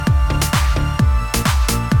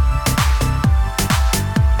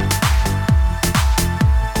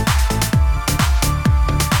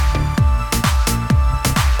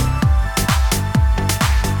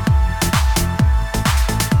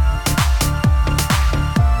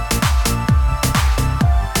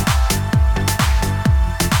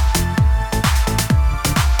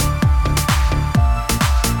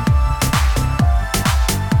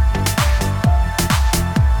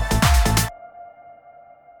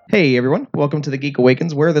Hey everyone, welcome to the Geek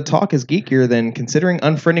Awakens, where the talk is geekier than considering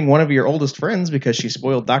unfriending one of your oldest friends because she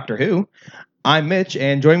spoiled Doctor Who. I'm Mitch,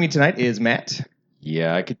 and joining me tonight is Matt.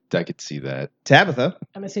 Yeah, I could see that. Tabitha.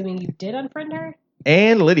 I'm assuming you did unfriend her?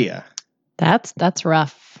 And Lydia. That's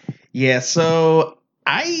rough. Yeah, so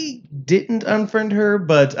I didn't unfriend her,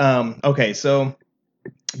 but okay, so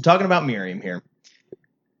I'm talking about Miriam here.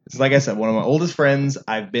 It's like I said, one of my oldest friends.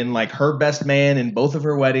 I've been like her best man in both of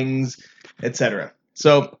her weddings, etc.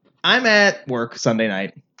 So I'm at work Sunday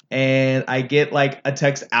night, and I get like a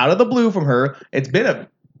text out of the blue from her. It's been a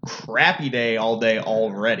crappy day all day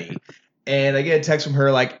already, and I get a text from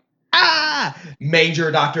her like,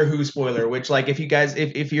 major Doctor Who spoiler, which like if you guys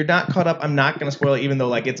if you're not caught up, I'm not gonna spoil it, even though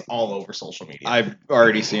like it's all over social media. I've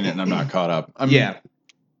already seen it and I'm not caught up. I'm yeah.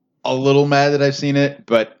 a little mad that I've seen it,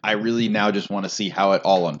 but I really now just want to see how it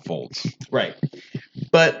all unfolds. Right.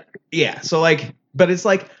 But yeah, so like, but it's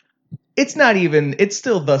like, it's not even, it's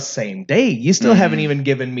still the same day. You still haven't even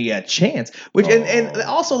given me a chance, which, and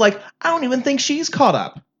also like, I don't even think she's caught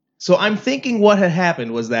up. So I'm thinking what had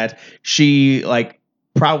happened was that she like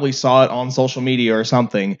probably saw it on social media or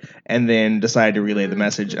something and then decided to relay the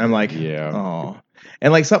message. And I'm like, Yeah. oh,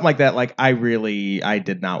 and like something like that. Like I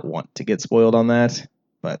did not want to get spoiled on that,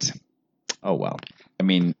 but oh well. I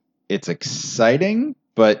mean, it's exciting,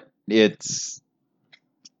 but it's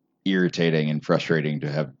irritating and frustrating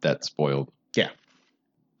to have that spoiled. Yeah.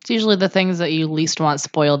 It's usually the things that you least want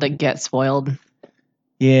spoiled that get spoiled.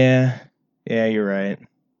 Yeah. Yeah, you're right.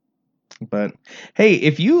 But hey,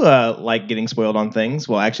 if you like getting spoiled on things,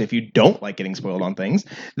 well, actually, if you don't like getting spoiled on things,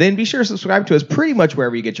 then be sure to subscribe to us pretty much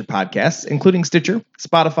wherever you get your podcasts, including Stitcher,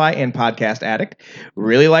 Spotify, and Podcast Addict.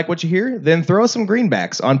 Really like what you hear? Then throw us some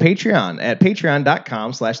greenbacks on Patreon at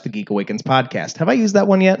patreon.com/The Geek Awakens Podcast. Have I used that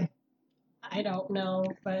one yet? I don't know,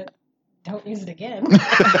 but don't use it again.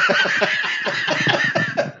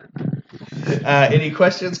 Any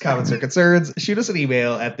questions, comments, or concerns, shoot us an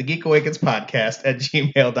email at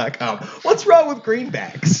thegeekawakenspodcast@gmail.com. What's wrong with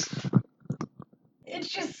greenbacks? It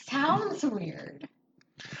just sounds weird.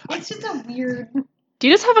 It's just a weird... Do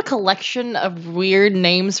you just have a collection of weird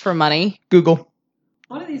names for money? Google.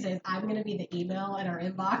 One of these days, I'm going to be the email in our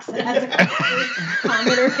inbox that has a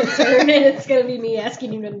comment or concern, and it's going to be me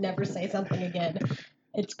asking you to never say something again.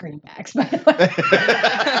 It's greenbacks, by the way.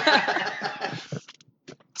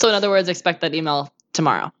 So in other words, expect that email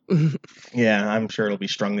tomorrow. Yeah, I'm sure it'll be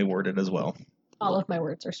strongly worded as well. All of my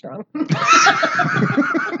words are strong.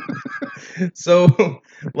 So,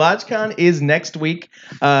 LodgeCon is next week.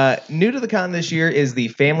 New to the con this year is the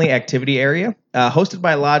Family Activity Area, hosted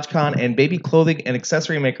by LodgeCon and baby clothing and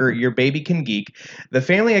accessory maker Your Baby Can Geek. The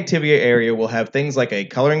Family Activity Area will have things like a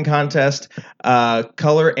coloring contest,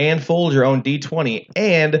 color and fold your own D20,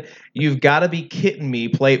 and You've Gotta Be Kidding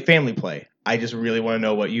Me family play. I just really want to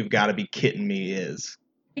know what You've Gotta Be Kidding Me is.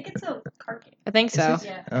 I think it's a card game. I think so.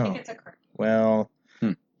 Yeah, I think it's a card game. Well,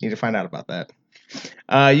 need to find out about that.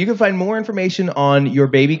 You can find more information on Your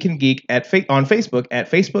Baby Can Geek on Facebook at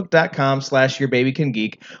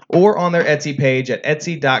facebook.com/YourBabyCanGeek or on their Etsy page at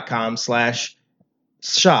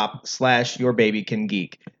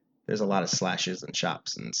etsy.com/shop/YourBabyCanGeek. There's a lot of slashes and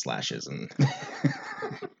shops and slashes and.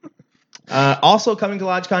 Also coming to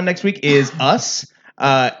LodgeCon next week is us.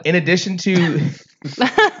 In addition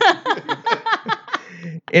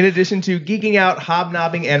to geeking out,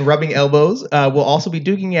 hobnobbing, and rubbing elbows, we'll also be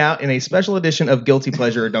duking out in a special edition of Guilty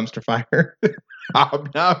Pleasure or Dumpster Fire.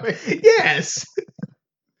 Hobnobbing? Yes!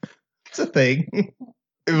 It's a thing.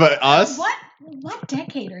 But us? What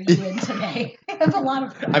decade are you in today? I have a lot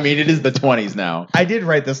of questions. I mean, it is the 20s now. I did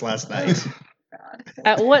write this last night.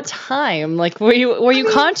 At what time? Like, were you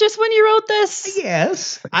conscious when you wrote this?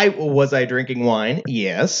 Yes. Was I drinking wine?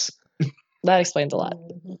 Yes. That explains a lot.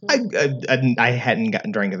 I hadn't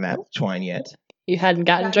gotten drinking that much wine yet. You hadn't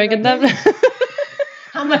gotten drinking them?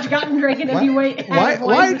 How much gotten drinking have you waited? Why do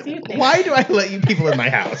I let you people in my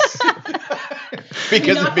house? Because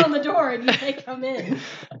you knock on the door and you say, "Come in."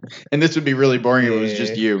 And this would be really boring if it was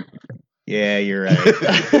just you. Yeah, you're right.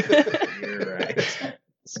 You're right.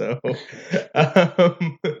 So,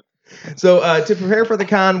 to prepare for the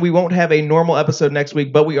con, we won't have a normal episode next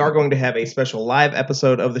week, but we are going to have a special live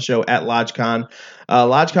episode of the show at LodgeCon.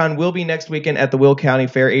 LodgeCon will be next weekend at the Will County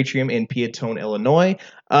Fair Atrium in Peatone, Illinois.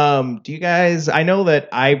 Do you guys? I know that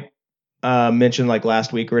I mentioned like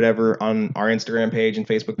last week or whatever on our Instagram page and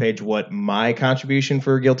Facebook page what my contribution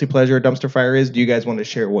for Guilty Pleasure or Dumpster Fire is. Do you guys want to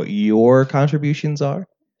share what your contributions are?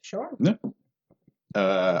 Sure. Yeah.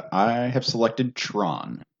 I have selected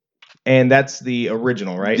Tron. And that's the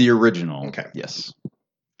original, right? The original. Okay. Yes.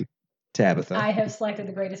 Tabitha. I have selected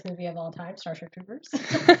the greatest movie of all time, Starship Troopers.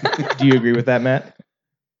 Do you agree with that, Matt?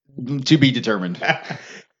 To be determined.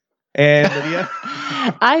 And Lydia?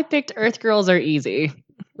 I picked Earth Girls Are Easy.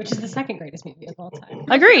 Which is the second greatest movie of all time.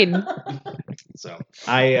 Agreed. So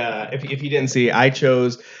if you didn't see, I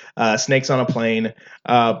chose Snakes on a Plane.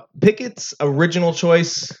 Pickett's original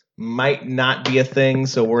choice might not be a thing,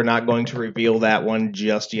 so we're not going to reveal that one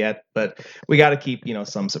just yet. But we got to keep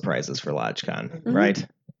some surprises for LodgeCon, right?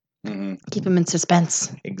 Mm-hmm. Keep them in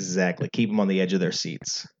suspense. Exactly. Keep them on the edge of their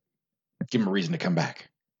seats, Give them a reason to come back.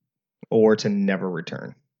 or to never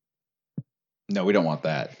return. No, we don't want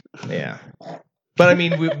that. Yeah, but I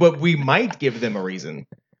mean, we might give them a reason,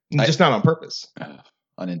 just not on purpose.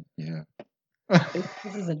 Yeah.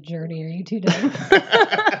 This is a journey. Are you too done?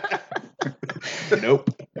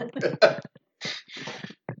 Nope.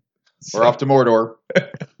 We're off to Mordor.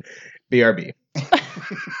 BRB.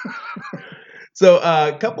 So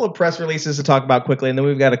a couple of press releases to talk about quickly, and then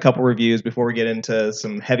we've got a couple reviews before we get into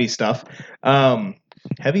some heavy stuff.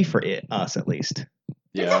 Heavy for us, at least.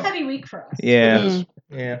 It's a heavy week for us. Yeah. It is.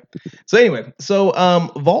 Yeah. So anyway,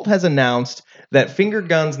 Vault has announced that Finger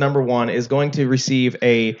Guns #1 is going to receive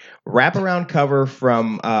a wraparound cover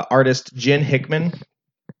from artist Jen Hickman.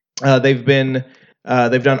 They've done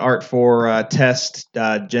art for Test,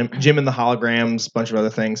 Jim and the Holograms, a bunch of other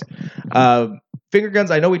things. Finger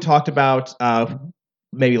Guns, I know we talked about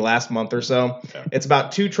maybe last month or so. Yeah. It's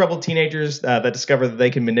about two troubled teenagers that discover that they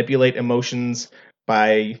can manipulate emotions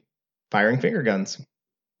by firing finger guns.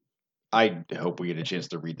 I hope we get a chance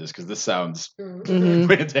to read this because this sounds Mhm.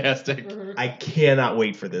 fantastic. I cannot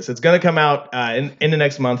wait for this. It's going to come out in the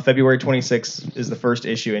next month. February 26th is the first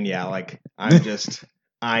issue. And yeah,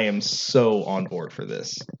 I am so on board for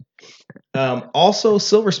this. Also,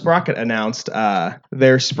 Silver Sprocket announced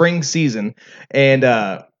their spring season. And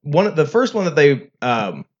the first one that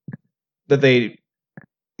they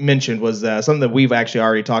mentioned was something that we've actually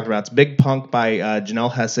already talked about. It's Big Punk by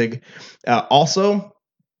Janelle Hessig. Also,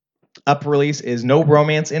 up release is No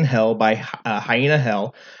Romance in Hell by Hyena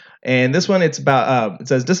Hell. And this one, it's about, it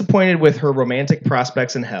says, disappointed with her romantic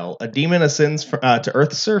prospects in hell, a demon ascends to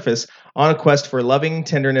Earth's surface on a quest for loving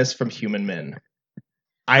tenderness from human men.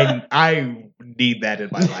 I need that in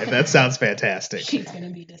my life. That sounds fantastic. She's going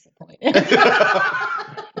to be disappointed.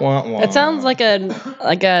 Wah, wah. It sounds like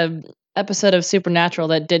a episode of Supernatural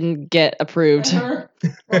that didn't get approved. Or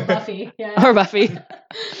Buffy. Yeah. Or Buffy.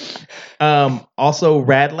 Also,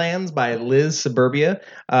 Radlands by Liz Suburbia.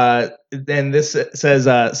 And this says,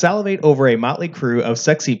 salivate over a motley crew of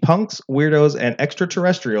sexy punks, weirdos, and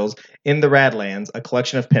extraterrestrials in the Radlands, a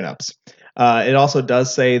collection of pinups. It also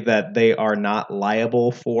does say that they are not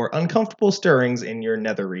liable for uncomfortable stirrings in your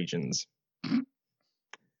nether regions.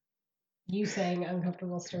 You saying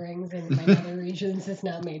uncomfortable stirrings in my other regions has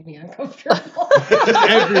not made me uncomfortable. Just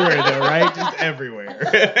everywhere, though, right? Just everywhere.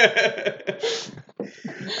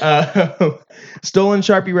 Stolen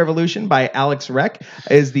Sharpie Revolution by Alex Reck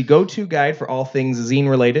is the go-to guide for all things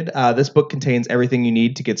zine-related. This book contains everything you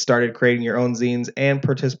need to get started creating your own zines and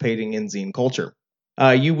participating in zine culture.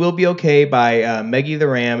 You Will Be Okay by Meggie the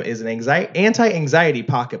Ram is an anti-anxiety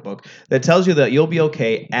pocketbook that tells you that you'll be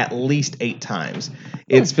okay at least 8 times.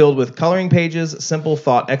 It's filled with coloring pages, simple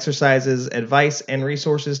thought exercises, advice, and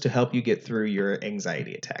resources to help you get through your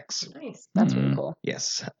anxiety attacks. Nice. That's really cool.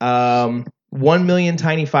 Yes. 1 Million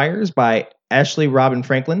Tiny Fires by Ashley Robin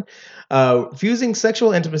Franklin. Fusing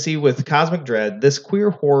sexual intimacy with cosmic dread, this queer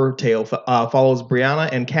horror tale follows Brianna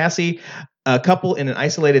and Cassie, a couple in an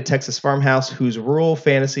isolated Texas farmhouse whose rural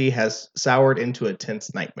fantasy has soured into a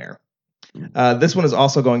tense nightmare. This one is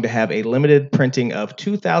also going to have a limited printing of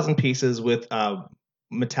 2,000 pieces with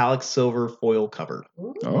metallic silver foil cover.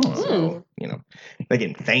 Oh. So, they're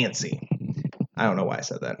getting fancy. I don't know why I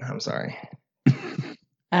said that. I'm sorry. I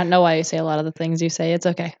don't know why you say a lot of the things you say. It's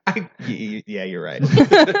okay. Yeah, you're right.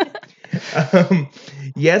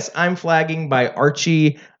 Yes, I'm Flagging by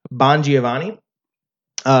Archie Bongiovanni.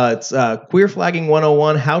 It's Queer Flagging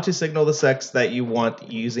 101, how to signal the sex that you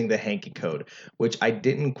want using the hanky code, which I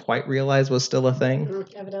didn't quite realize was still a thing.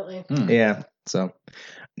 Evidently. Yeah, so.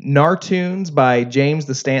 Nartoons by James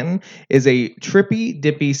the Stanton is a trippy,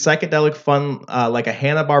 dippy, psychedelic fun like a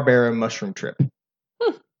Hanna-Barbera mushroom trip.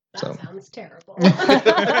 That sounds terrible.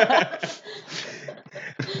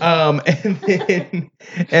 And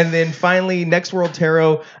then finally, Next World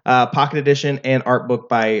Tarot Pocket Edition and Art Book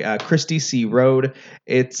by Christy C. Rode.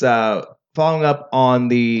 It's following up on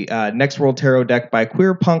the Next World Tarot deck by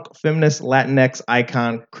queer punk feminist Latinx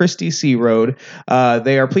icon Christy C. Rode.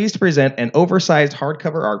 They are pleased to present an oversized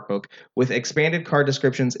hardcover art book with expanded card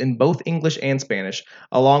descriptions in both English and Spanish,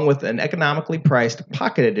 along with an economically priced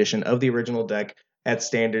pocket edition of the original deck at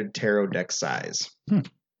standard tarot deck size.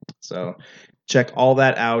 So check all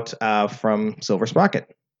that out from Silver Sprocket.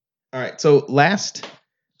 All right, so last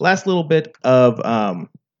little bit of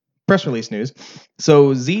press release news.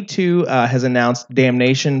 So Z2 has announced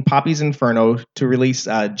Damnation Poppy's Inferno to release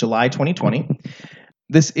July 2020.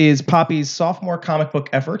 This is Poppy's sophomore comic book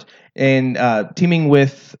effort, and teaming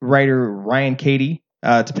with writer Ryan Cady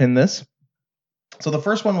to pen this. So the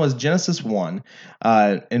first one was Genesis 1,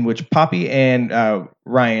 in which Poppy and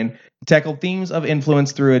Ryan tackled themes of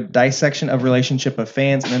influence through a dissection of relationship of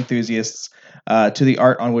fans and enthusiasts to the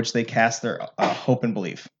art on which they cast their hope and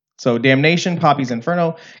belief. So Damnation, Poppy's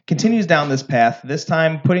Inferno, continues down this path, this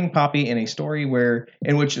time putting Poppy in a story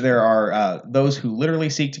in which there are those who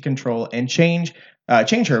literally seek to control and change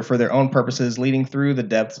her for their own purposes, leading through the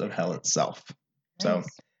depths of hell itself. So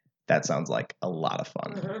that sounds like a lot of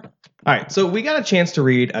fun. Mm-hmm. All right, so we got a chance to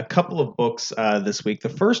read a couple of books this week. The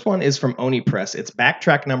first one is from Oni Press. It's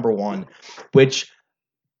Backtrack #1, which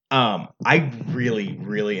I really,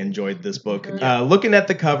 really enjoyed this book. Looking at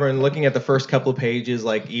the cover and looking at the first couple of pages,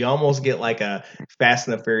 like you almost get like a Fast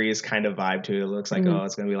and the Furious kind of vibe to it. It looks like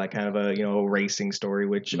it's going to be like kind of a racing story,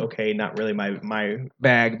 which not really my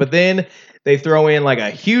bag. But then they throw in like a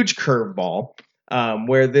huge curveball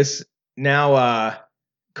where this now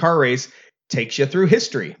car race takes you through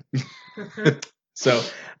history. So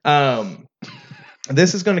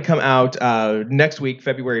this is going to come out next week,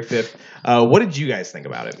 February 5th. What did you guys think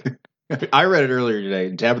about it? I read it earlier today,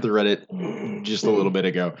 and Tabitha read it just a little bit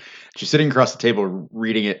ago. She's sitting across the table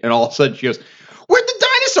reading it, and all of a sudden she goes, "Where'd the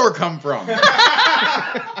dinosaur come from?"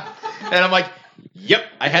 And I'm like, "Yep,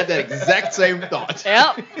 I had that exact same thought."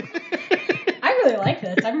 Yep. I really like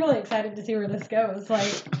this. I'm really excited to see where this goes.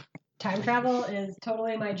 Like, time travel is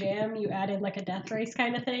totally my jam. You add in like a death race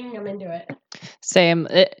kind of thing, I'm into it. Same.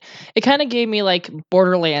 It kind of gave me like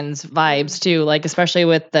Borderlands vibes too, like especially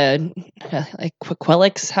with the like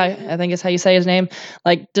Quillix, I think is how you say his name.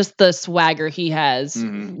 Like just the swagger he has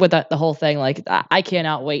with the whole thing. Like I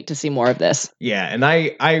cannot wait to see more of this. Yeah, and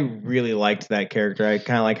I really liked that character. I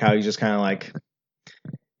kind of like how he's just kind of like,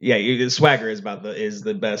 swagger is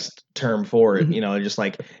the best term for it. Just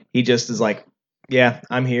like he just is like, yeah,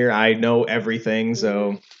 I'm here. I know everything.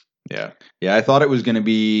 So yeah, I thought it was going to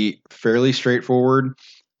be fairly straightforward,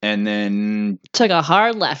 and then took a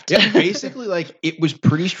hard left. Yeah, basically, like it was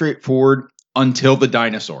pretty straightforward until the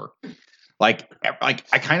dinosaur. Like I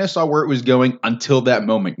kind of saw where it was going until that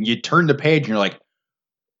moment. You turn the page and you're like,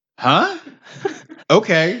 "Huh?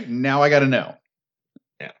 Okay, now I got to know."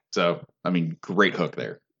 Yeah. So I mean, great hook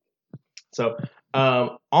there. So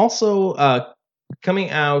also. Coming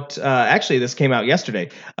out, actually, this came out yesterday.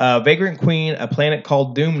 Vagrant Queen, A Planet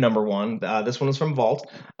Called Doom #1. This one is from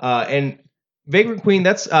Vault. And Vagrant Queen,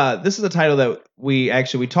 this is a title that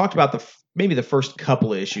we talked about maybe the first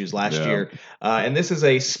couple of issues last year. And this is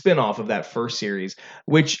a spin-off of that first series,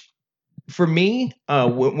 which for me,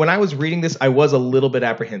 when I was reading this, I was a little bit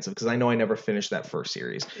apprehensive because I know I never finished that first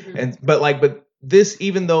series. But this,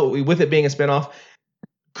 even though with it being a spin-off,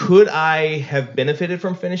 could I have benefited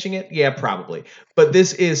from finishing it? Yeah, probably. But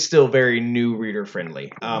this is still very new reader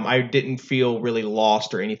friendly. I didn't feel really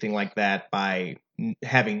lost or anything like that by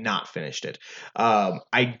having not finished it.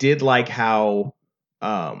 I did like how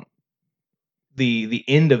the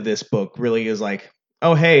end of this book really is like,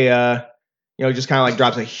 oh hey, just kind of like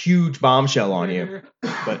drops a huge bombshell on you.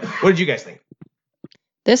 But what did you guys think?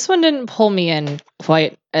 This one didn't pull me in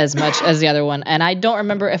quite as much as the other one, and I don't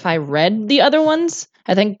remember if I read the other ones.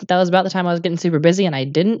 I think that was about the time I was getting super busy, and I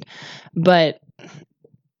didn't. But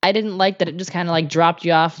I didn't like that it just kind of like dropped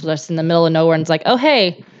you off just in the middle of nowhere, and it's like, oh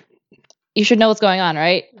hey, you should know what's going on,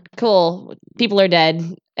 right? Cool. People are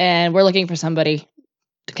dead, and we're looking for somebody.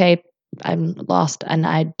 Okay, I'm lost, and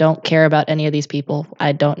I don't care about any of these people.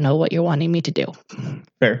 I don't know what you're wanting me to do.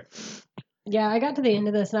 Fair. Yeah, I got to the end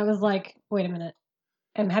of this, and I was like, wait a minute.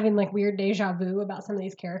 I'm having like weird deja vu about some of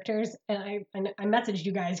these characters, and I messaged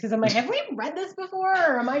you guys because I'm like, have we read this before,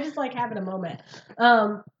 or am I just like having a moment?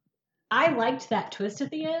 I liked that twist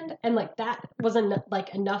at the end, and like that wasn't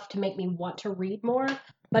like enough to make me want to read more.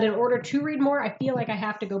 But in order to read more, I feel like I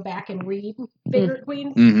have to go back and read Vagrant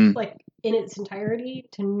Queen like in its entirety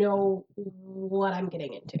to know what I'm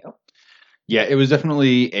getting into. Yeah, it was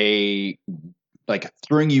definitely like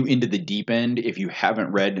throwing you into the deep end if you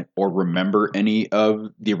haven't read or remember any of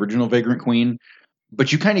the original Vagrant Queen,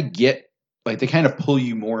 but you kind of get like they kind of pull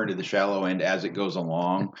you more into the shallow end as it goes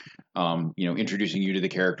along, introducing you to the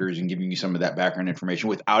characters and giving you some of that background information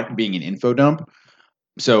without it being an info dump.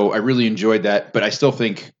 So I really enjoyed that, but I still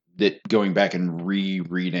think that going back and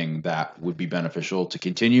rereading that would be beneficial to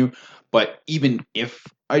continue. But even if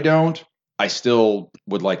I don't, I still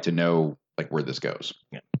would like to know like where this goes.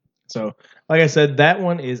 Yeah. So, like I said, that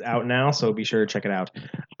one is out now, so be sure to check it out.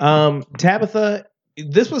 Tabitha,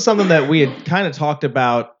 this was something that we had kind of talked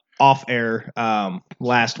about off air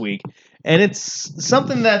last week, and it's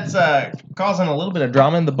something that's causing a little bit of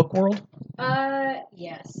drama in the book world.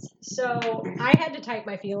 Yes. So I had to type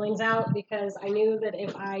my feelings out because I knew that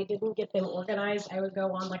if I didn't get them organized, I would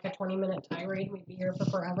go on like a 20-minute tirade and we'd be here for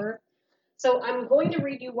forever. So I'm going to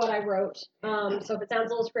read you what I wrote. So if it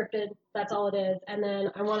sounds a little scripted, that's all it is. And then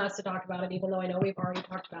I want us to talk about it, even though I know we've already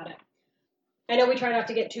talked about it. I know we try not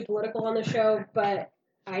to get too political on the show, but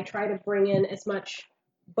I try to bring in as much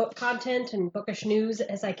book content and bookish news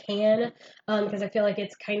as I can, because I feel like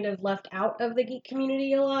it's kind of left out of the geek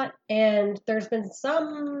community a lot, and there's been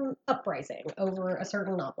some uprising over a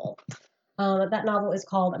certain novel. That novel is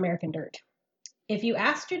called American Dirt. If you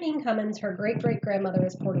ask Janine Cummins, her great-great-grandmother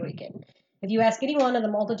is Puerto Rican. If you ask any one of the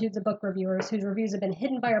multitudes of book reviewers whose reviews have been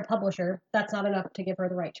hidden by her publisher, that's not enough to give her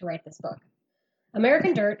the right to write this book.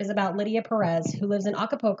 American Dirt is about Lydia Perez, who lives in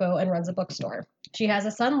Acapulco and runs a bookstore. She has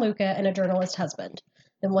a son, Luca, and a journalist husband.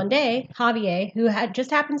 Then one day, Javier, who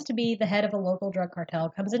just happens to be the head of a local drug cartel,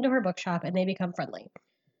 comes into her bookshop and they become friendly.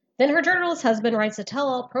 Then her journalist husband writes a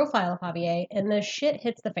tell-all profile of Javier, and the shit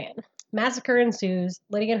hits the fan. Massacre ensues.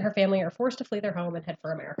 Lydia and her family are forced to flee their home and head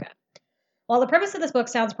for America. While the premise of this book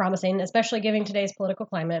sounds promising, especially given today's political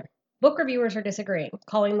climate, book reviewers are disagreeing,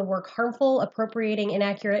 calling the work harmful, appropriating,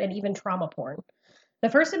 inaccurate, and even trauma porn. The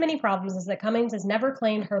first of many problems is that Cummings has never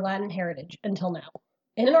claimed her Latin heritage until now.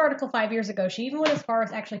 In an article 5 years ago, she even went as far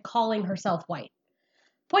as actually calling herself white.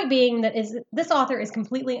 Point being that this author is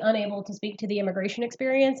completely unable to speak to the immigration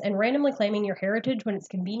experience, and randomly claiming your heritage when it's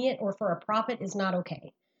convenient or for a profit is not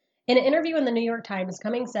okay. In an interview in the New York Times,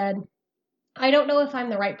 Cummings said, "I don't know if I'm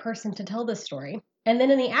the right person to tell this story." And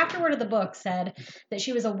then in the afterword of the book said that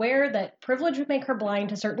she was aware that privilege would make her blind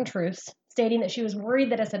to certain truths, stating that she was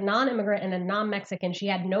worried that as a non-immigrant and a non-Mexican, she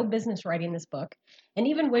had no business writing this book, and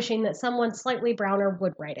even wishing that someone slightly browner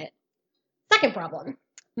would write it. Second problem.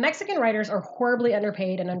 Mexican writers are horribly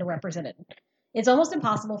underpaid and underrepresented. It's almost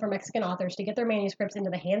impossible for Mexican authors to get their manuscripts into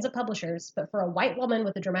the hands of publishers, but for a white woman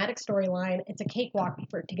with a dramatic storyline, it's a cakewalk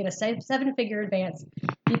to get a seven-figure advance,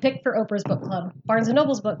 be picked for Oprah's book club, Barnes &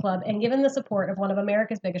 Noble's book club, and given the support of one of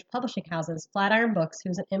America's biggest publishing houses, Flatiron Books,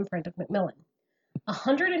 who's an imprint of Macmillan.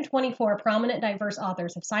 124 prominent, diverse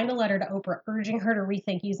authors have signed a letter to Oprah urging her to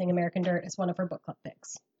rethink using American Dirt as one of her book club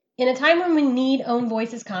picks. In a time when we need own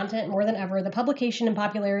voices content more than ever, the publication and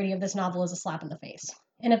popularity of this novel is a slap in the face.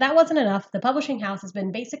 And if that wasn't enough, the publishing house has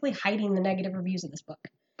been basically hiding the negative reviews of this book.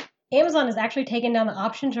 Amazon has actually taken down the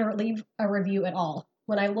option to leave a review at all.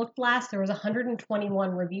 When I looked last, there was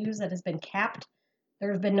 121 reviews that has been capped.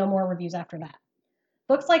 There have been no more reviews after that.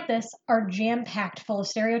 Books like this are jam-packed full of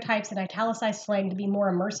stereotypes and italicized slang to be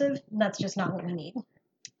more immersive, and that's just not what we need.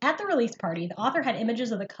 At the release party, the author had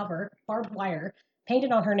images of the cover, barbed wire,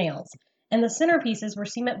 painted on her nails, and the centerpieces were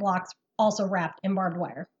cement blocks also wrapped in barbed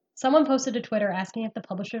wire. Someone posted to Twitter asking if the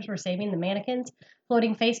publishers were saving the mannequins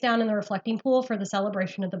floating face down in the reflecting pool for the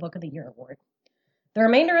celebration of the Book of the Year award. The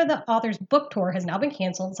remainder of the author's book tour has now been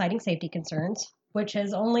canceled, citing safety concerns, which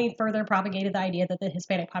has only further propagated the idea that the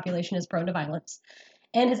Hispanic population is prone to violence,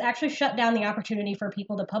 and has actually shut down the opportunity for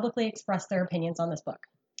people to publicly express their opinions on this book.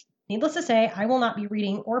 Needless to say, I will not be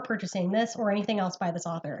reading or purchasing this or anything else by this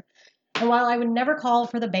author. And while I would never call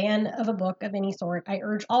for the ban of a book of any sort, I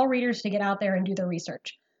urge all readers to get out there and do their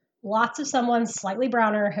research. Lots of someone slightly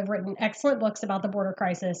browner have written excellent books about the border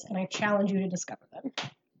crisis, and I challenge you to discover them.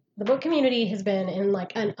 The book community has been in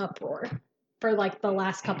an uproar for the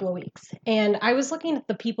last couple of weeks. And I was looking at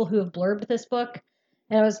the people who have blurbed this book,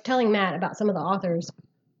 and I was telling Matt about some of the authors.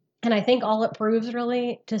 And I think all it proves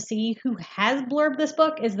really to see who has blurbed this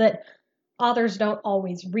book is that authors don't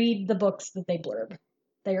always read the books that they blurb.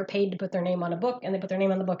 They are paid to put their name on a book, and they put their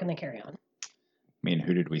name on the book, and they carry on. I mean,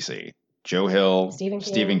 who did we see? Joe Hill,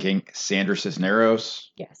 Stephen King, Sandra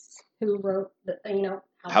Cisneros. Yes, who wrote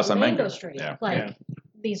House on Mango Street. Yeah.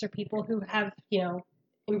 These are people who have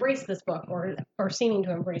embraced this book or seeming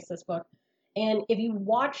to embrace this book. And if you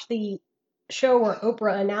watch the show where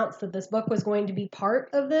Oprah announced that this book was going to be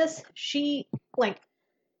part of this, you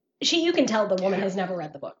can tell the woman has never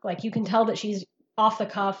read the book. You can tell that she's off the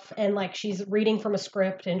cuff and she's reading from a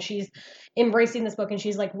script and she's embracing this book and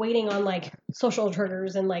she's waiting on social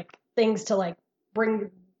triggers and things to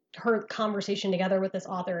bring her conversation together with this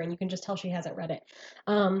author, and you can just tell she hasn't read it.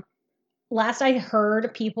 Last I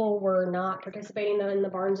heard, people were not participating in the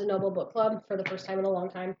Barnes & Noble book club for the first time in a long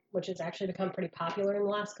time, which has actually become pretty popular in the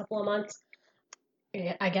last couple of months.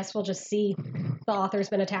 I guess we'll just see. The author's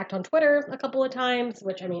been attacked on Twitter a couple of times,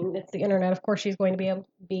 which, it's the internet. Of course she's going to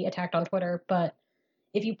be attacked on Twitter, but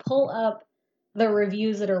if you pull up the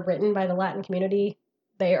reviews that are written by the Latin community,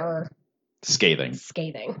 they are Scathing.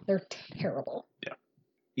 They're terrible.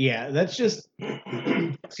 Yeah, that's just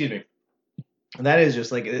excuse me. That is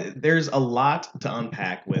just like there's a lot to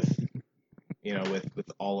unpack with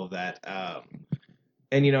with all of that.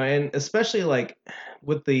 And especially like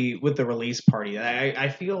with the release party, I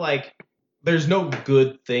feel like there's no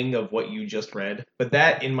good thing of what you just read, but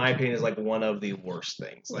that in my opinion is like one of the worst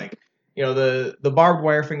things. Like the barbed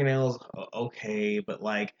wire fingernails, okay, but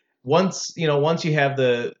like once you have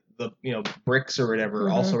the bricks or whatever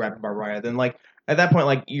also wrapped in barbed wire, then like at that point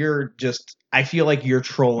like you're just, I feel like you're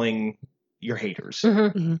trolling your haters.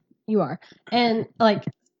 You are, and like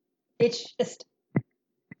it's just,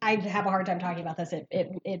 I have a hard time talking about this.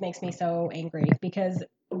 It makes me so angry because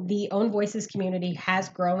the Own Voices community has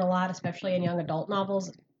grown a lot, especially in young adult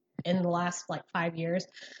novels in the last like 5 years,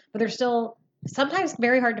 but they're still sometimes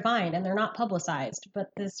very hard to find and they're not publicized. But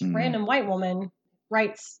this random white woman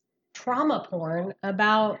writes trauma porn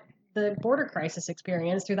about the border crisis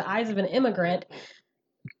experience through the eyes of an immigrant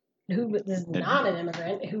who is not an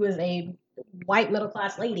immigrant, who is a white middle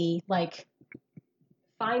class lady. Like,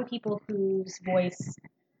 find people whose voice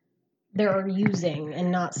they're using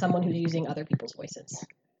and not someone who's using other people's voices.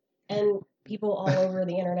 And people all over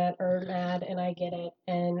the internet are mad, and I get it.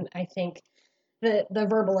 And I think the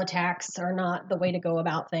verbal attacks are not the way to go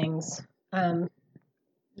about things.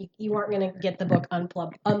 You aren't going to get the book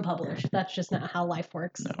unpublished. That's just not how life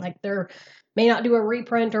works. No. Like, there may not do a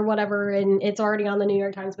reprint or whatever, and it's already on the New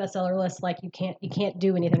York Times bestseller list. Like, you can't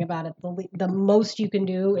do anything about it. The most you can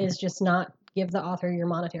do is just not give the author your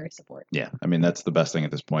monetary support. Yeah, I mean that's the best thing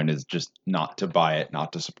at this point is just not to buy it,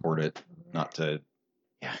 not to support it, not to.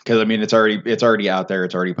 Yeah, because I mean it's already out there,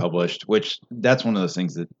 it's already published. Which that's one of those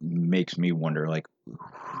things that makes me wonder, like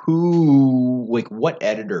what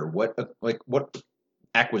editor, what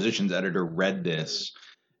acquisitions editor read this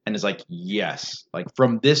and is like, yes, like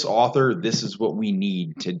from this author, this is what we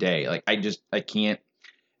need today. Like I can't,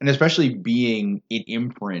 and especially being an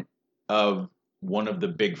imprint of one of the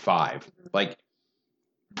big five, like,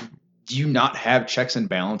 do you not have checks and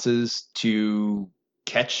balances to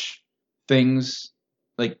catch things?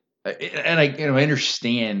 Like, and I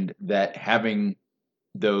understand that having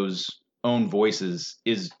those own voices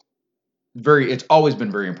is it's always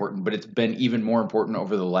been very important, but it's been even more important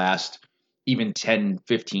over the last even 10,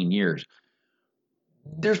 15 years.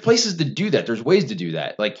 There's places to do that. There's ways to do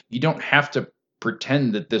that. Like, you don't have to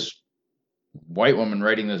pretend that this white woman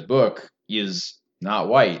writing this book is not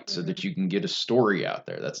white so that you can get a story out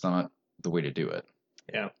there. That's not the way to do it.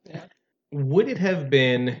 Yeah. Would it have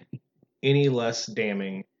been any less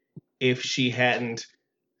damning if she hadn't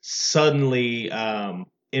suddenly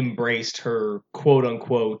embraced her quote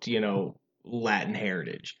unquote, Latin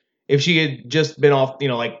heritage? If she had just been off,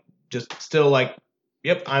 like just still like,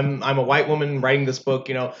 yep, I'm a white woman writing this book,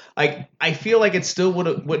 like I feel like it still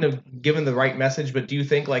wouldn't have given the right message. But do you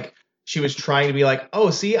think like she was trying to be like, oh,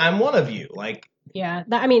 see, I'm one of you, like? Yeah,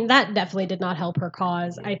 that definitely did not help her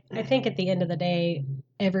cause. I think at the end of the day,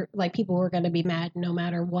 people were going to be mad no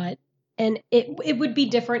matter what. And it would be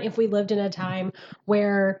different if we lived in a time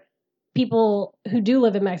where people who do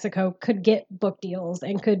live in Mexico could get book deals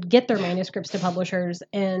and could get their manuscripts to publishers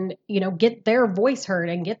and, get their voice heard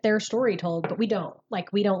and get their story told. But we don't.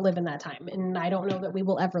 Like, we don't live in that time. And I don't know that we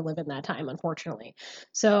will ever live in that time, unfortunately.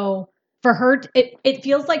 So for her, it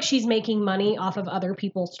feels like she's making money off of other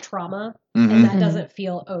people's trauma, and that doesn't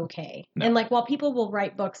feel okay. No. And like, while people will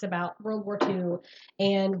write books about World War II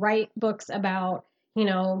and write books about,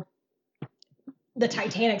 the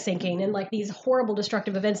Titanic sinking and like these horrible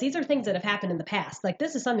destructive events, these are things that have happened in the past. Like,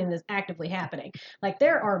 this is something that's actively happening. Like,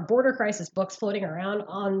 there are border crisis books floating around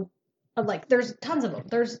on, like, there's tons of them.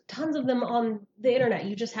 There's tons of them on the internet.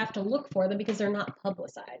 You just have to look for them because they're not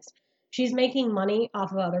publicized. She's making money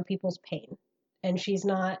off of other people's pain, and she's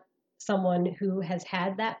not someone who has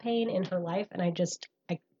had that pain in her life. And I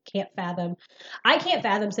can't fathom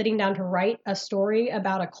sitting down to write a story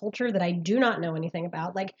about a culture that I do not know anything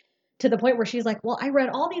about. Like, to the point where she's like, well, I read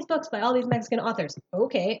all these books by all these Mexican authors.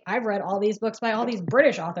 Okay, I've read all these books by all these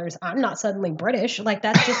British authors. I'm not suddenly British. Like,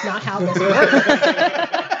 that's just not how this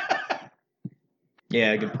works.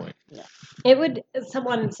 Yeah, good point.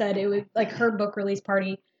 Someone said it would, like, her book release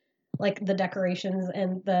party, like the decorations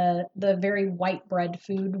and the very white bread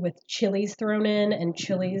food with chilies thrown in, and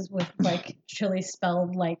chilies with like chili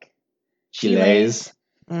spelled like chiles.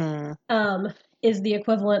 Is the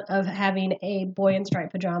equivalent of having a boy in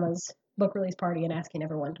striped pajamas book release party and asking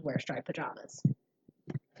everyone to wear striped pajamas.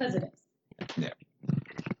 Because it is. Yeah.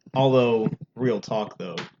 Although, real talk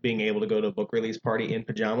though, being able to go to a book release party in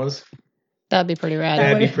pajamas, That'd be pretty rad.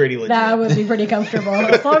 That'd be pretty legit. That would be pretty comfortable.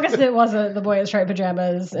 As long as it wasn't the boy in striped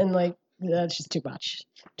pajamas and like that's just too much.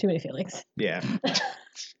 Too many feelings. Yeah.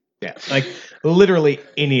 Yeah. Like literally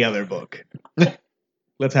any other book.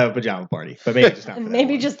 Let's have a pajama party. But maybe just not. For that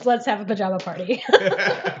Maybe one. just let's have a pajama party.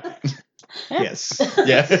 Yes.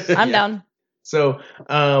 Yes. I'm Yeah. down. So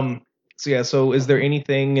so is there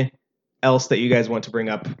anything else that you guys want to bring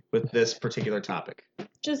up with this particular topic?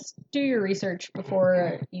 Just do your research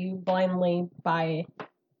before you blindly buy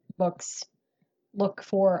books. Look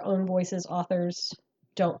for own voices, authors.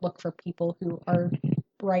 Don't look for people who are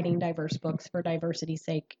writing diverse books for diversity's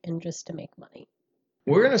sake and just to make money.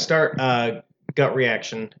 We're going to start gut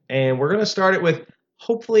reaction, and we're going to start it with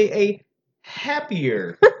hopefully a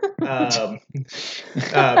happier bit of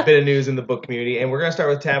news in the book community. And we're going to start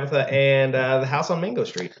with Tabitha and The House on Mango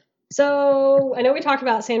Street. So I know we talked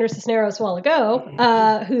about Sandra Cisneros a while ago,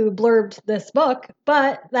 who blurbed this book,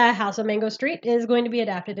 but The House on Mango Street is going to be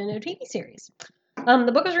adapted into a TV series.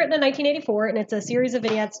 The book was written in 1984, and it's a series of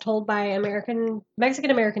vignettes told by a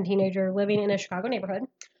Mexican-American teenager living in a Chicago neighborhood.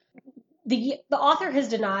 The author has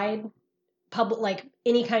denied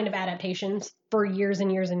any kind of adaptations for years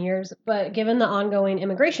and years and years, but given the ongoing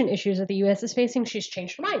immigration issues that the U.S. is facing, she's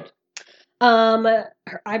changed her mind. I'm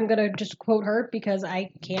going to just quote her because I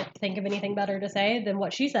can't think of anything better to say than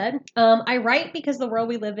what she said. I write because the world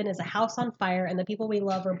we live in is a house on fire and the people we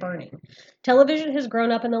love are burning. Television has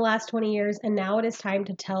grown up in the last 20 years and now it is time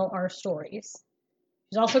to tell our stories.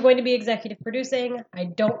 She's also going to be executive producing. I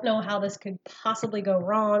don't know how this could possibly go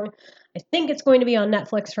wrong. I think it's going to be on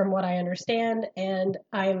Netflix from what I understand, and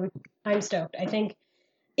I'm stoked. I think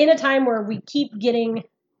in a time where we keep getting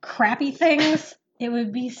crappy things, it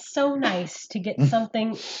would be so nice to get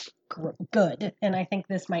something good, and I think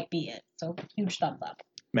this might be it. So, huge thumbs up.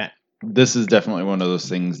 Matt. This is definitely one of those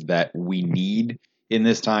things that we need in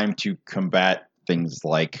this time to combat things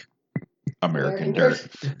like American Dirt.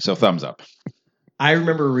 So, thumbs up. I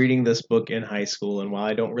remember reading this book in high school, and while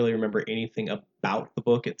I don't really remember anything about the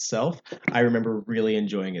book itself, I remember really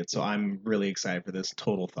enjoying it. So I'm really excited for this.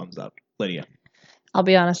 Total thumbs up. Lydia. I'll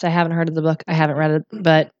be honest, I haven't heard of the book. I haven't read it,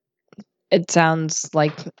 but it sounds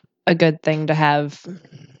like a good thing to have,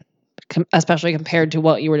 especially compared to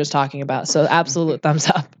what you were just talking about. So absolute thumbs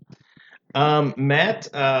up. Matt,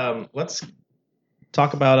 let's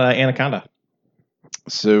talk about Anaconda.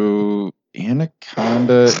 So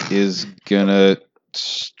Anaconda is gonna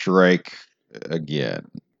strike again.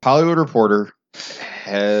 Hollywood Reporter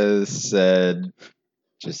has said,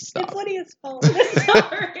 just stop. It's Lydia's fault.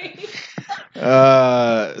 Sorry.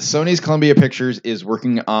 Sony's Columbia Pictures is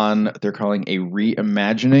working on, they're calling a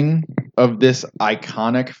reimagining of this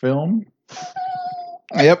iconic film.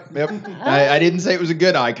 Yep. I didn't say it was a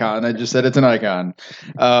good icon. I just said it's an icon.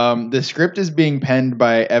 The script is being penned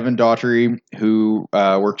by Evan Daughtry, who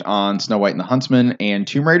worked on Snow White and the Huntsman and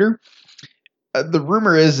Tomb Raider. The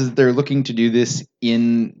rumor is they're looking to do this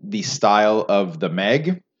in the style of The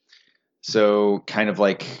Meg. So kind of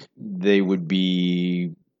like they would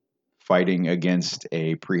be fighting against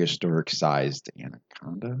a prehistoric-sized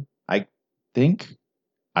anaconda, I think.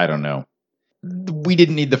 I don't know. We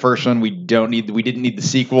didn't need the first one. We didn't need the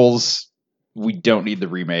sequels. We don't need the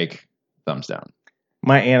remake. Thumbs down.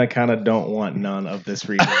 My Anaconda don't want none of this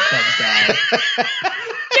remake. Thumbs down.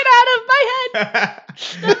 Get out of my head!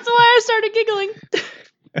 That's why I started giggling.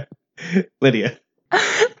 Lydia.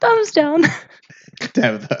 Thumbs down.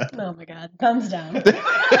 Tabitha. Oh my god. Thumbs down.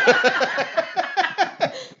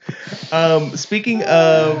 Speaking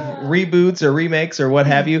of reboots or remakes or what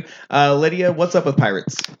have you, Lydia, what's up with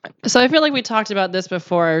Pirates? So I feel like we talked about this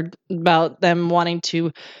before, about them wanting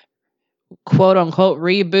to quote unquote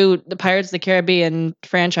reboot the Pirates of the Caribbean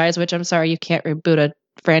franchise, which I'm sorry, you can't reboot a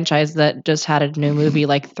franchise that just had a new movie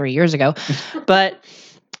like 3 years ago. But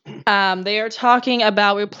they are talking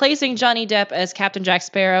about replacing Johnny Depp as Captain Jack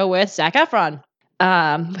Sparrow with Zac Efron.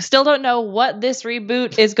 Still don't know what this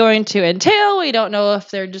reboot is going to entail. We don't know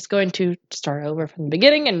if they're just going to start over from the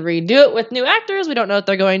beginning and redo it with new actors. We don't know if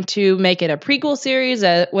they're going to make it a prequel series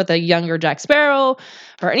with a younger Jack Sparrow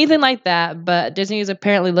or anything like that. But Disney is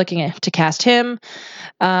apparently looking to cast him.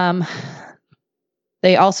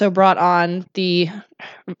 They also brought on the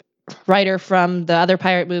writer from the other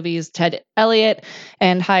pirate movies, Ted Elliott,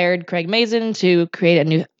 and hired Craig Mazin to create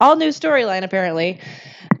a all new storyline, apparently.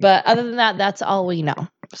 But other than that, that's all we know.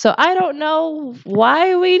 So I don't know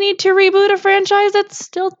why we need to reboot a franchise that's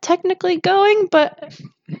still technically going, but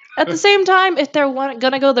at the same time, if they're going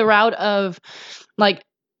to go the route of like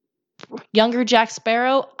younger Jack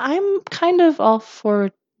Sparrow, I'm kind of all for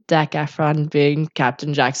Zac Efron being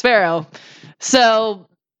Captain Jack Sparrow. So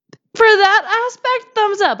For that aspect,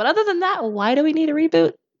 thumbs up. But other than that, why do we need a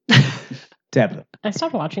reboot? Tabitha. I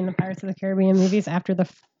stopped watching the Pirates of the Caribbean movies after the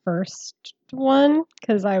first one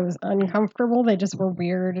because I was uncomfortable. They just were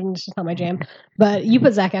weird and it's just not my jam. But you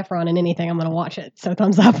put Zac Efron in anything, I'm going to watch it. So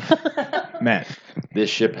thumbs up. Matt. This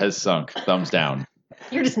ship has sunk. Thumbs down.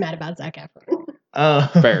 You're just mad about Zac Efron.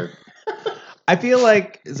 Fair. I feel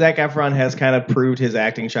like Zac Efron has kind of proved his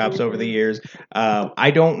acting chops over the years. I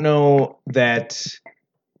don't know that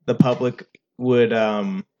the public would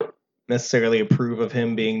necessarily approve of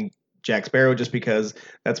him being Jack Sparrow, just because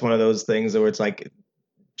that's one of those things where it's like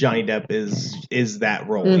Johnny Depp is that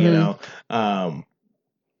role, you know.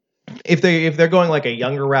 If they're going like a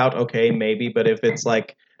younger route, okay, maybe. But if it's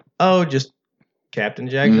like, oh, just Captain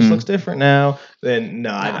Jack just looks different now, then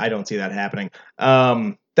no, I don't see that happening.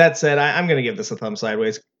 That said, I'm going to give this a thumb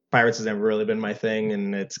sideways. Pirates has never really been my thing,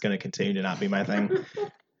 and it's going to continue to not be my thing.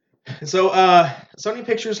 So, Sony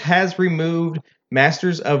Pictures has removed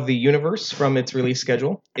Masters of the Universe from its release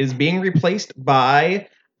schedule. It is being replaced by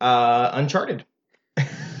Uncharted.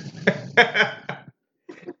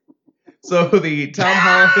 So the Tom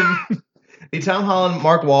Holland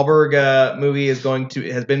Mark Wahlberg movie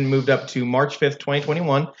has been moved up to March 5th,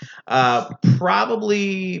 2021.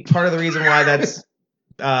 Probably part of the reason why that's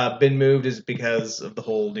been moved is because of the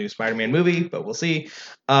whole new Spider-Man movie, but we'll see.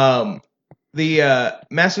 The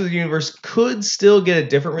Masters of the Universe could still get a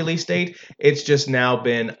different release date. It's just now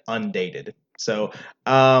been undated. So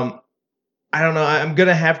I don't know. I'm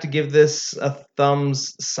gonna have to give this a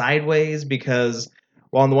thumbs sideways because,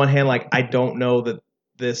 well, on the one hand, like I don't know that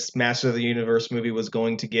this Masters of the Universe movie was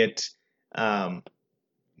going to be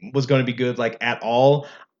good like at all.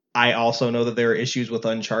 I also know that there are issues with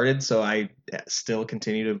Uncharted, so I still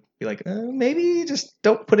continue to be like, maybe just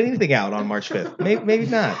don't put anything out on March 5th. Maybe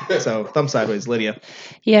not. So, thumb sideways, Lydia.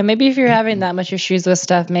 Yeah, maybe if you're having that much issues with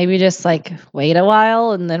stuff, maybe just like wait a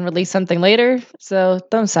while and then release something later. So,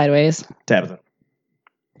 thumb sideways. Tabitha.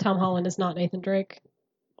 Tom Holland is not Nathan Drake.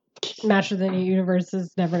 Masters of the Universe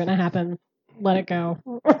is never going to happen. Let it go.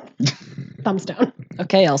 Thumbs down.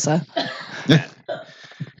 Okay, Elsa.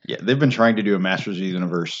 Yeah, they've been trying to do a Masters of the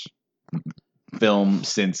Universe film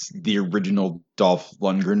since the original Dolph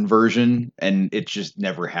Lundgren version, and it just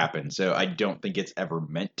never happened. So I don't think it's ever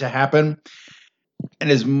meant to happen.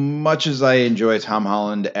 And as much as I enjoy Tom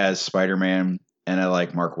Holland as Spider-Man, and I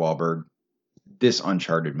like Mark Wahlberg, this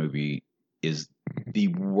Uncharted movie is the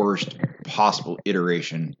worst possible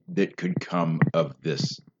iteration that could come of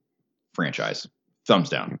this franchise. Thumbs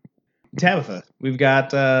down. Tabitha, we've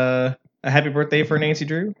got a happy birthday for Nancy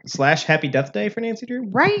Drew / happy death day for Nancy Drew.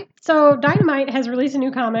 Right. So Dynamite has released a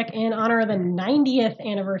new comic in honor of the 90th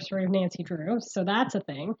anniversary of Nancy Drew. So that's a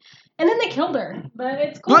thing. And then they killed her. But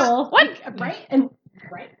it's cool. What? Right?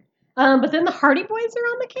 Right. But then the Hardy Boys are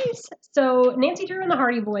on the case. So Nancy Drew and the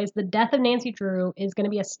Hardy Boys, The Death of Nancy Drew, is going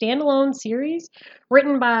to be a standalone series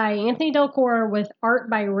written by Anthony Delcor with art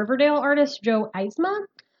by Riverdale artist Joe Eisma.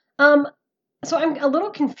 So I'm a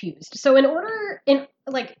little confused. So in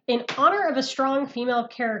honor of a strong female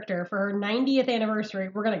character for her 90th anniversary,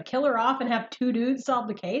 we're going to kill her off and have two dudes solve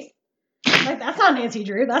the case? Like, that's not Nancy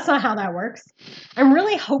Drew. That's not how that works. I'm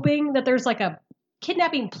really hoping that there's like a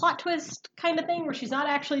kidnapping plot twist kind of thing where she's not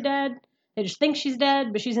actually dead. They just think she's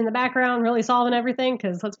dead, but she's in the background really solving everything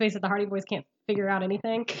because, let's face it, the Hardy Boys can't figure out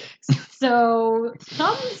anything. So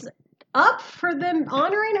thumbs up for them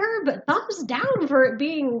honoring her, but thumbs down for it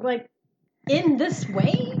being like in this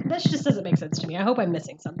way. This just doesn't make sense to me. I hope I'm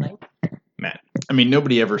missing something. Matt. I mean,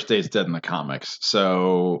 nobody ever stays dead in the comics,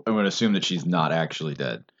 so I'm going to assume that she's not actually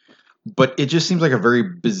dead. But it just seems like a very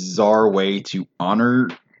bizarre way to honor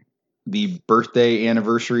the birthday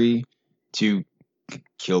anniversary to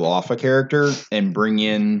kill off a character and bring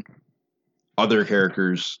in other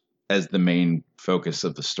characters as the main focus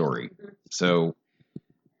of the story. So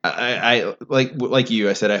I like you,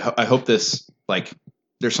 I said, I hope this, like,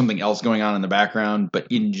 there's something else going on in the background, but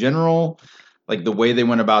in general, like the way they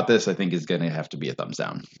went about this, I think is going to have to be a thumbs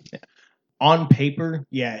down. Yeah. On paper,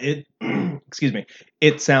 yeah, it excuse me,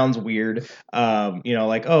 it sounds weird.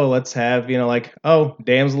 Like, oh, let's have,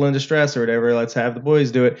 damsel in distress or whatever, let's have the boys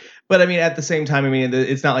do it. But I mean, at the same time, I mean,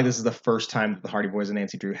 it's not like this is the first time that the Hardy Boys and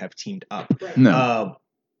Nancy Drew have teamed up. Right. No.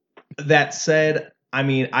 That said, I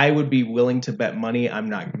mean, I would be willing to bet money. I'm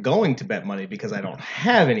not going to bet money because I don't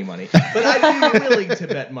have any money. But I'd be willing to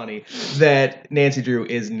bet money that Nancy Drew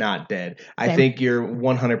is not dead. Same. I think you're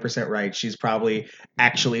 100% right. She's probably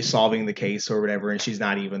actually solving the case or whatever, and she's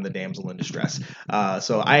not even the damsel in distress.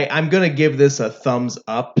 So I'm going to give this a thumbs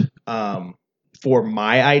up for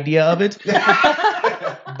my idea of it.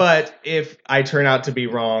 But if I turn out to be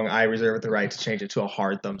wrong, I reserve the right to change it to a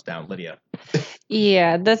hard thumbs down, Lydia.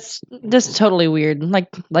 Yeah, that's just totally weird.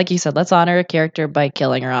 Like you said, let's honor a character by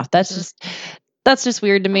killing her off. That's just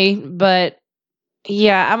weird to me. But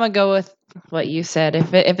yeah, I'm gonna go with what you said.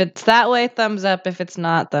 If it's that way, thumbs up. If it's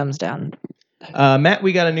not, thumbs down. Matt,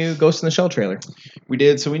 we got a new Ghost in the Shell trailer. We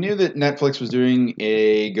did. So we knew that Netflix was doing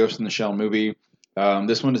a Ghost in the Shell movie.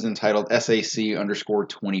 This one is entitled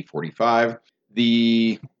SAC_2045.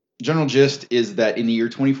 The general gist is that in the year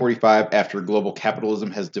 2045, after global capitalism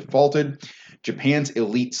has defaulted, Japan's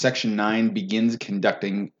elite Section 9 begins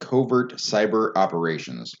conducting covert cyber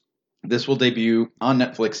operations. This will debut on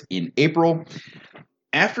Netflix in April.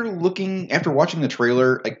 After watching the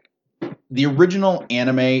trailer, like the original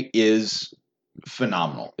anime is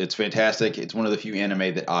phenomenal. It's fantastic. It's one of the few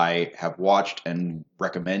anime that I have watched and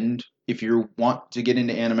recommend if you want to get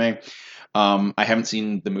into anime. I haven't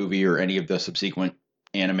seen the movie or any of the subsequent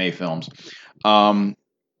anime films.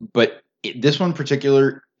 But this one in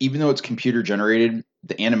particular, even though it's computer generated,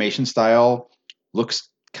 the animation style looks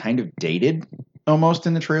kind of dated almost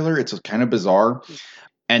in the trailer. It's kind of bizarre.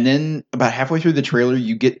 And then about halfway through the trailer,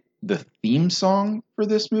 you get the theme song for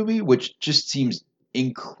this movie, which just seems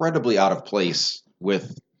incredibly out of place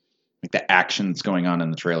with the action that's going on in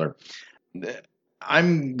the trailer.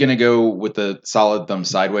 I'm going to go with a solid thumb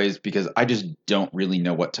sideways because I just don't really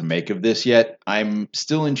know what to make of this yet. I'm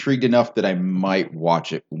still intrigued enough that I might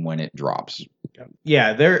watch it when it drops.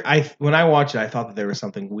 Yeah, when I watched it, I thought that there was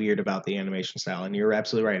something weird about the animation style, and you're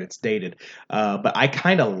absolutely right. It's dated. But I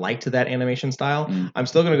kind of liked that animation style. I'm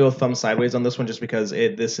still going to go thumb sideways on this one just because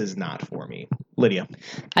this is not for me. Lydia.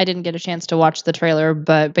 I didn't get a chance to watch the trailer,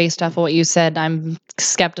 but based off of what you said, I'm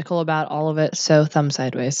skeptical about all of it, so thumb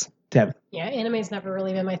sideways. Deb. Yeah, anime's never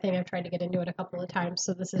really been my thing. I've tried to get into it a couple of times,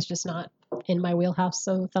 so this is just not in my wheelhouse,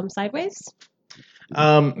 so thumb sideways.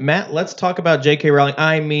 Matt, let's talk about J.K. Rowling.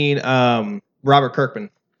 I mean, Robert Kirkman.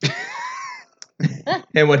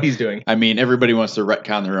 And what he's doing. I mean, everybody wants to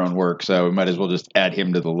retcon their own work, so we might as well just add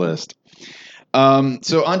him to the list.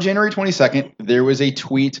 So on January 22nd, there was a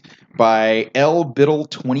tweet by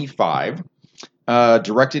lbiddle25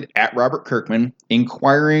 directed at Robert Kirkman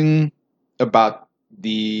inquiring about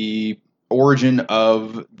the origin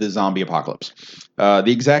of the zombie apocalypse. The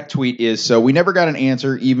exact tweet is, "So we never got an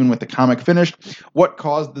answer, even with the comic finished. What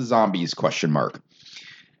caused the zombies? ?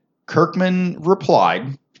 Kirkman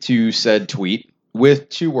replied to said tweet with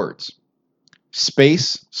 2 words: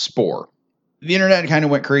 space spore. The internet kind of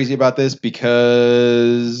went crazy about this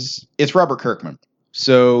because it's Robert Kirkman.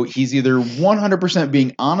 So he's either 100%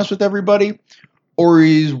 being honest with everybody or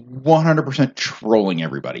he's 100% trolling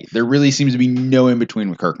everybody. There really seems to be no in between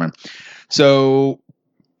with Kirkman. So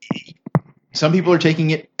some people are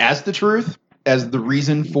taking it as the truth, as the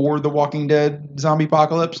reason for the Walking Dead zombie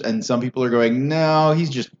apocalypse, and some people are going, no,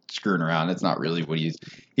 he's just screwing around. It's not really what he's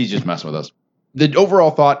just messing with us. The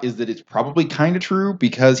overall thought is that it's probably kind of true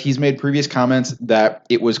because he's made previous comments that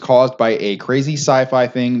it was caused by a crazy sci-fi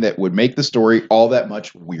thing that would make the story all that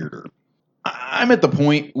much weirder. I'm at the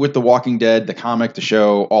point with The Walking Dead, the comic, the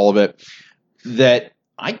show, all of it, that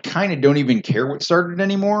I kind of don't even care what started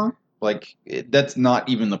anymore. Like, that's not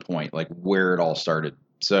even the point, like where it all started.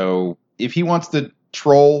 So if he wants to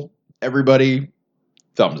troll everybody,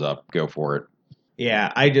 thumbs up, go for it.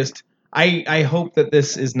 Yeah, I hope that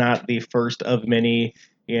this is not the first of many,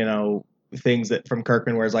 things that from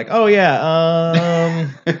Kirkman where it's like, oh yeah,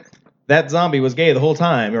 that zombie was gay the whole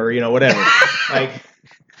time, or whatever. Like,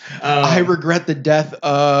 I regret the death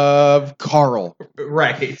of Carl.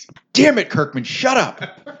 Right. Damn it, Kirkman, shut up.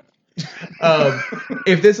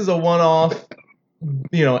 If this is a one-off,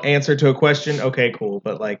 answer to a question, okay, cool.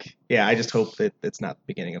 But I just hope that it's not the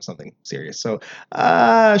beginning of something serious. So,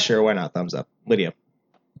 sure, why not? Thumbs up. Lydia.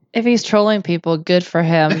 If he's trolling people, good for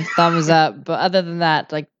him. Thumbs up. But other than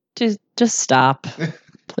that, just stop,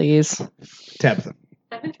 please. Tabitha.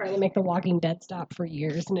 I've been trying to make The Walking Dead stop for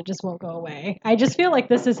years, and it just won't go away. I just feel like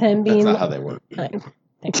this is him being... That's not how they work.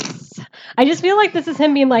 Thanks. I just feel like this is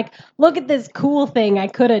him being like, look at this cool thing I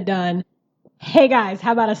could have done. Hey guys,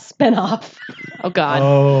 how about a spinoff? Oh God.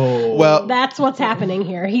 Oh. Well, that's what's happening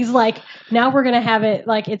here. He's like, now we're going to have it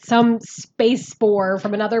like it's some space spore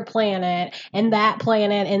from another planet, and that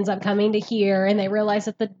planet ends up coming to here, and they realize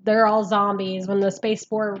that they're all zombies when the space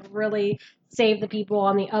spore really saved the people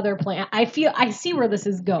on the other planet. I see where this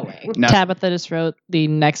is going. Now, Tabitha just wrote the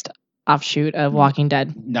next offshoot of Walking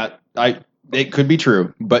Dead. It could be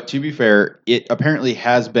true, but to be fair, it apparently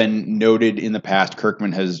has been noted in the past.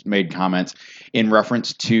 Kirkman has made comments in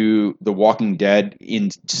reference to The Walking Dead in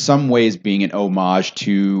some ways being an homage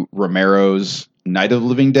to Romero's Night of the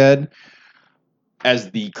Living Dead.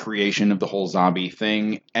 as the creation of the whole zombie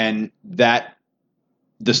thing, and that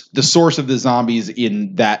the source of the zombies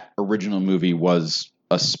in that original movie was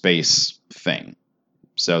a space thing.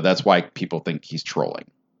 So that's why people think he's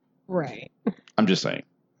trolling. Right. I'm just saying.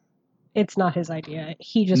 It's not his idea.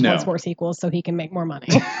 He just wants more sequels so he can make more money.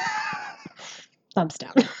 Thumbs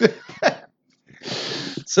down.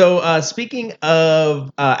 So speaking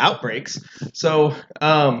of outbreaks, so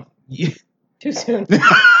Too soon. Do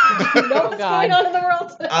you know what's going on in the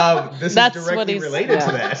world? this That's is what directly he's- related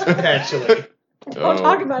to that, actually. Don't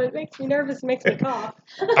talk about it. It makes me nervous. It makes me cough.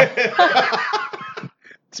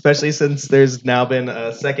 Especially since there's now been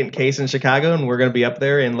a second case in Chicago, and we're going to be up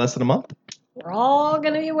there in less than a month. We're all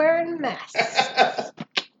going to be wearing masks.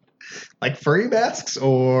 Like furry masks,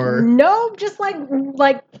 or No, just like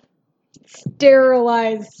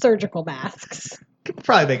sterilized surgical masks. could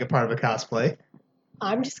probably make it part of a cosplay.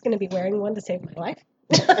 I'm just going to be wearing one to save my life.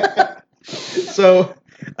 So,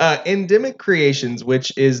 Endemic Creations,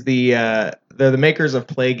 which is they're the makers of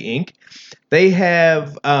Plague Inc. They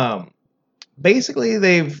have basically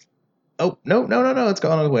they've no, it's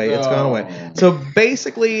gone away. It's gone away. So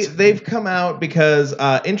basically, they've come out because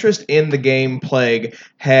interest in the game Plague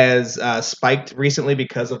has spiked recently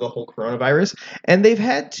because of the whole coronavirus, and they've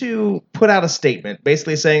had to put out a statement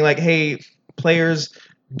basically saying like, "Hey, players,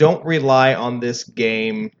 don't rely on this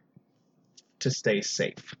game to stay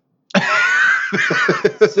safe."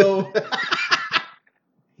 So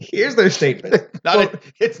here's their statement.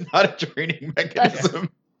 It's not a training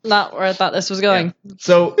mechanism. Not where I thought this was going.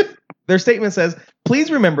 So their statement says, "Please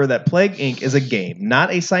remember that Plague Inc. is a game,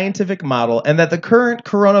 not a scientific model, and that the current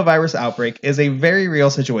coronavirus outbreak is a very real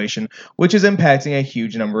situation which is impacting a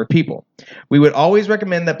huge number of people. We would always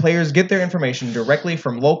recommend that players get their information directly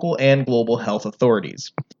from local and global health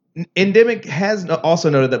authorities." Endemic has also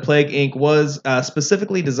noted that Plague Inc. was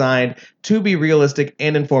specifically designed to be realistic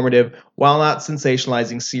and informative while not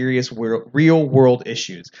sensationalizing serious real-world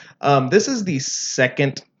issues. This is the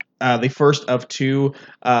first of two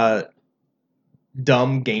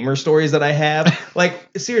dumb gamer stories that I have. Like,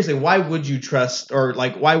 seriously, why would you trust, or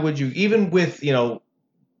like, why would you, even with,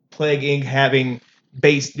 Plague Inc.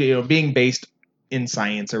 being based in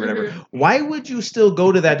science or whatever, why would you still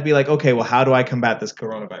go to that to be like, okay, well, how do I combat this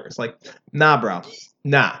coronavirus? Like, nah, bro.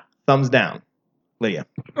 Nah. Thumbs down. Leah.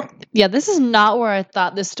 Yeah, this is not where I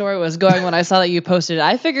thought this story was going when I saw that you posted it.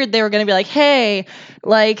 I figured they were going to be like, hey,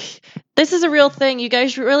 like, this is a real thing. You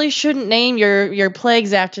guys really shouldn't name your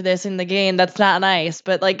plagues after this in the game. That's not nice.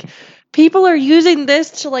 But, like, people are using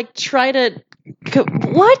this to, like, try to...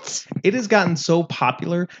 What? It has gotten so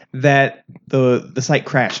popular that the site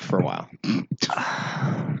crashed for a while.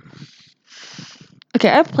 Okay,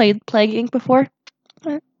 I've played Plague Inc. before.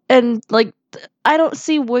 And, like, I don't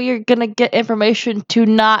see where you're going to get information to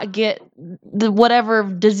not get whatever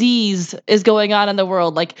disease is going on in the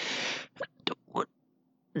world. Like,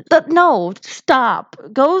 no, stop.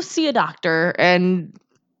 Go see a doctor,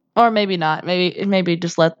 or maybe not. Maybe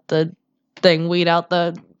just let the thing weed out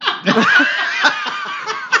the...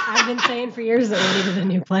 I've been saying for years that we needed a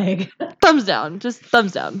new plague. Thumbs down. Just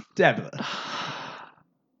thumbs down. Definitely.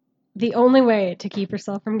 The only way to keep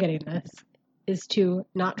yourself from getting this is to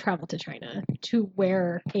not travel to China, to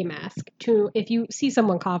wear a mask, if you see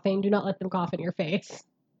someone coughing, do not let them cough in your face.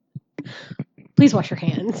 Please wash your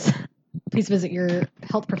hands. Please visit your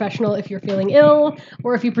health professional if you're feeling ill,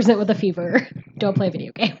 or if you present with a fever. Don't play a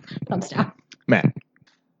video game. Thumbs down. Matt.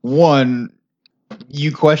 One,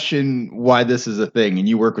 you question why this is a thing, and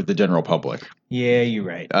you work with the general public. Yeah, you're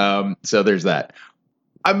right. So there's that.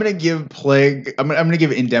 I'm gonna give Plague. I'm gonna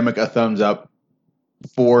give Endemic a thumbs up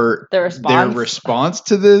for Their response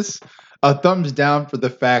to this. A thumbs down for the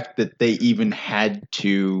fact that they even had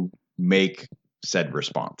to make said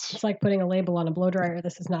response. It's like putting a label on a blow dryer.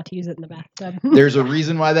 This is not to use it in the bathtub. There's a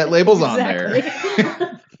reason why that label's on Exactly.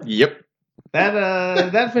 there. Yep.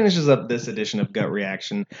 That finishes up this edition of Gut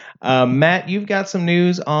Reaction. Matt, you've got some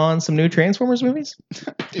news on some new Transformers movies?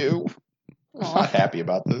 I'm not happy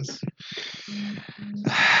about this.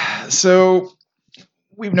 So,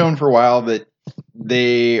 we've known for a while that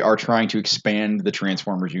they are trying to expand the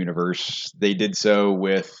Transformers universe. They did so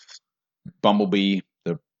with Bumblebee,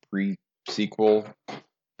 the pre-sequel,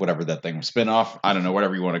 whatever that thing was, spin-off. I don't know,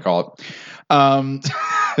 whatever you want to call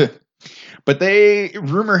it. But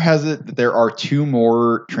rumor has it that there are 2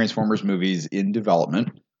 more Transformers movies in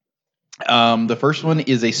development. The first one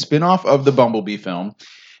is a spin-off of the Bumblebee film,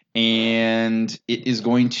 and it is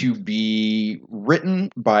going to be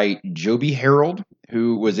written by Joby Harold,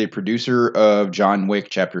 who was a producer of John Wick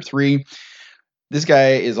Chapter 3. This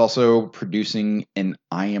guy is also producing an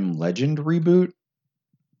I Am Legend reboot.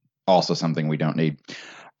 Also something we don't need.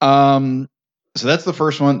 So that's the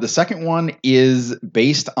first one. The second one is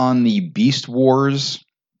based on the Beast Wars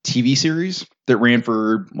TV series that ran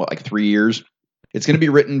for like 3 years. It's going to be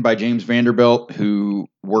written by James Vanderbilt, who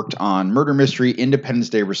worked on Murder Mystery, Independence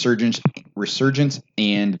Day Resurgence,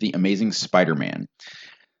 and The Amazing Spider-Man.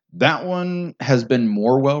 That one has been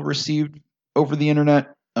more well received over the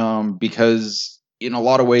internet because in a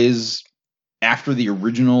lot of ways, after the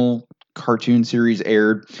original cartoon series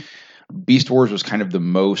aired, Beast Wars was kind of the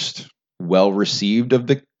most well received of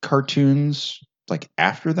the cartoons like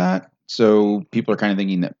after that. So people are kind of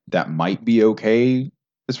thinking that that might be okay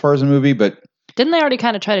as far as a movie, but Didn't they already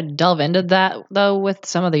kind of try to delve into that, though, with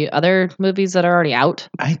some of the other movies that are already out?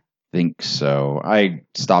 I think so. I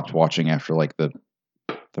stopped watching after like the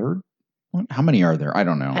third one. How many are there? I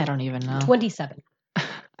don't know. I don't even know. 27.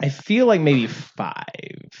 I feel like maybe 5.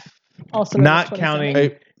 Also known as Not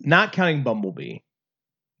 27. counting Bumblebee.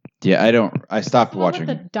 Yeah, I stopped The one watching.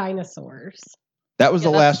 with the dinosaurs. That was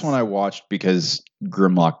Yeah, the last that's- one I watched because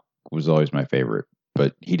Grimlock was always my favorite,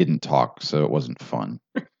 but he didn't talk, so it wasn't fun.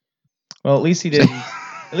 Well, at least he didn't.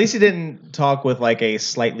 At least he didn't talk with like a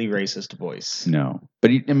slightly racist voice. No.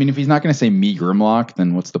 But I mean, if he's not going to say me Grimlock,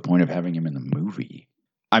 then what's the point of having him in the movie?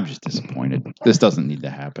 I'm just disappointed. This doesn't need to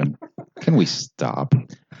happen. Can we stop?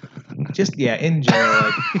 Just in general,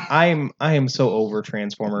 like I am so over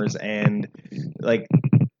Transformers, and like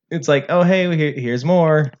it's like, oh hey, here's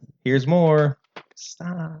more.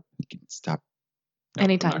 Stop. We can stop.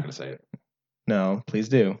 Anytime. I'm not going to say it. No, please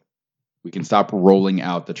do. We can stop rolling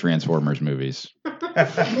out the Transformers movies. But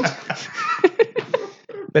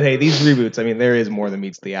hey, these reboots, I mean, there is more than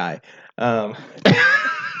meets the eye.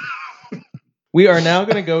 We are now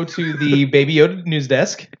going to go to the Baby Yoda news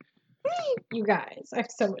desk. You guys, I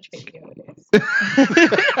have so much Baby Yoda news.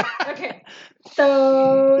 Okay,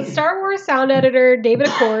 so Star Wars sound editor David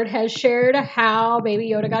Accord has shared how Baby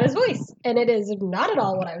Yoda got his voice, and it is not at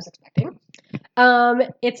all what I was expecting.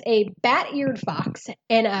 It's a bat-eared fox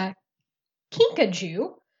and a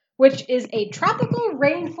kinkajou, which is a tropical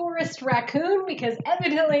rainforest raccoon, because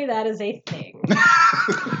evidently that is a thing.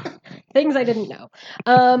 Things I didn't know.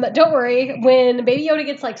 Don't worry, when Baby Yoda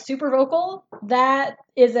gets like super vocal, that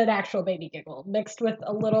is an actual baby giggle mixed with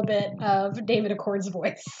a little bit of David Accord's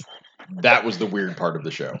voice. That was the weird part of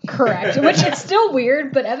the show. Correct, which is still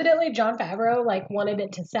weird, but evidently Jon Favreau like wanted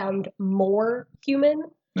it to sound more human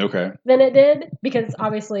Okay. than it did, because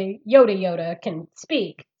obviously Yoda can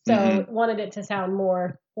speak, so wanted it to sound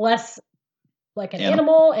less like an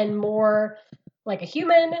animal and more like a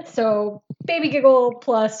human. So baby giggle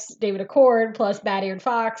plus David Accord plus bat-eared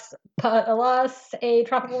fox plus a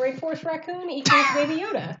tropical rainforest raccoon equals Baby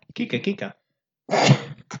Yoda. Kika.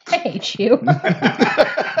 I hate you.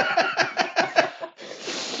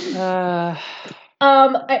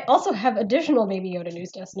 I also have additional Baby Yoda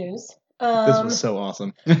news desk news. This was so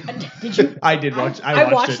awesome. Did you? I did watch.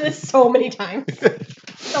 I watched this so many times.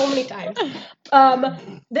 So many times.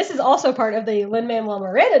 This is also part of the Lin-Manuel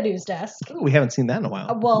Miranda news desk. Ooh, we haven't seen that in a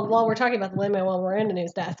while. Well, while we're talking about the Lin-Manuel Miranda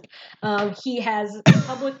news desk, he has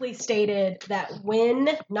publicly stated that when,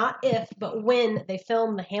 not if, but when they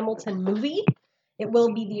film the Hamilton movie, it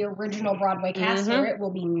will be the original Broadway cast, or it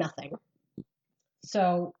will be nothing.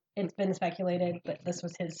 So it's been speculated, but this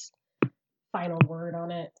was his final word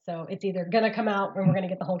on it. So it's either gonna come out and we're gonna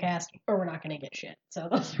get the whole cast, or we're not gonna get shit. So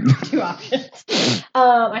those are the two options.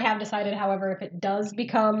 I have decided, however, if it does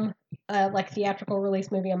become like theatrical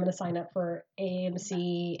release movie, I'm gonna sign up for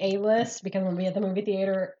AMC A-list, because I'm gonna be at the movie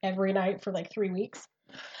theater every night for like 3 weeks.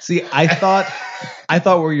 See, I thought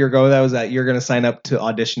where you're going, that was that you're gonna sign up to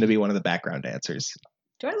audition to be one of the background dancers.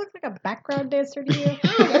 Do I look like a background dancer to you?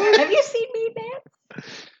 Have you seen me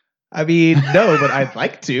dance? I mean, no, but I'd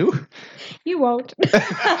like to. You won't.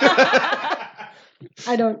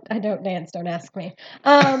 I don't dance, don't ask me.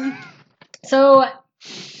 So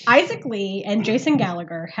Isaac Lee and Jason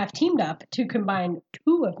Gallagher have teamed up to combine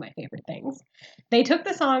two of my favorite things. They took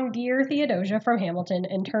the song Dear Theodosia from Hamilton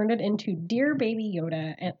and turned it into Dear Baby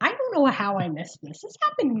Yoda, and I don't know how I missed this. This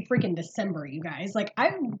happened in freaking December, you guys. Like,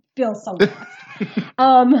 I feel so lost.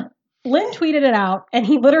 Lynn tweeted it out, and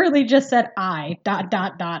he literally just said I ...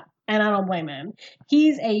 And I don't blame him.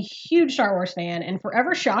 He's a huge Star Wars fan and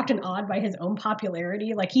forever shocked and awed by his own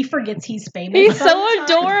popularity. Like, he forgets he's famous. He's so sometimes.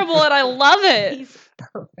 adorable, and I love it. He's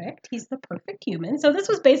perfect. He's the perfect human. So this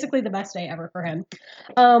was basically the best day ever for him.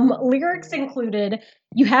 Lyrics included,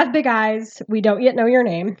 "You have big eyes. We don't yet know your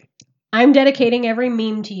name. I'm dedicating every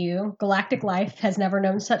meme to you. Galactic life has never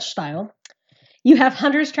known such style. You have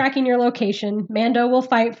hunters tracking your location. Mando will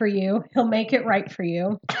fight for you. He'll make it right for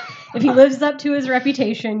you. If he lives up to his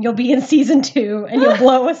reputation, you'll be in season 2 and you'll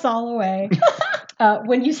blow us all away.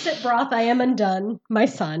 When you sip broth, I am undone. My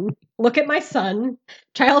son. Look at my son.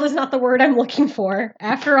 Child is not the word I'm looking for.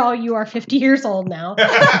 After all, you are 50 years old now.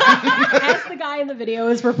 As the guy in the video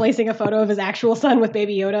is replacing a photo of his actual son with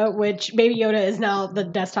Baby Yoda, which Baby Yoda is now the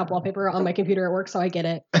desktop wallpaper on my computer at work, so I get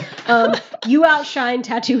it. You outshine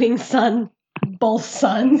tattooing son. Both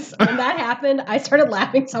sons. When that happened, I started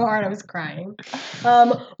laughing so hard I was crying.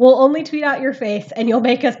 We'll only tweet out your face, and you'll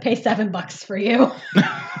make us pay $7 for you.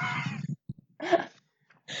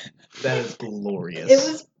 That is glorious.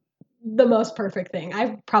 It was the most perfect thing.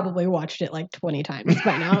 I've probably watched it like 20 times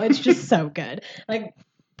by now. It's just so good. Like,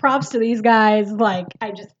 props to these guys. Like,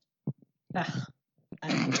 I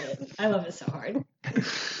love it so hard.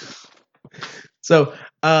 So,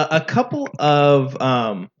 a couple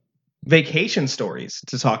of vacation stories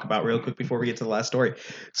to talk about real quick before we get to the last story.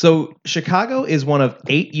 So, Chicago is one of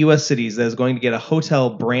 8 U.S. cities that is going to get a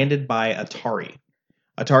hotel branded by Atari.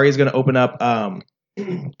 Atari is going to open up.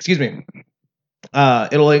 Excuse me.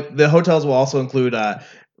 The hotels will also include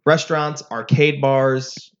restaurants, arcade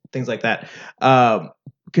bars, things like that.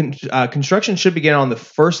 Construction should begin on the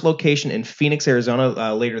first location in Phoenix,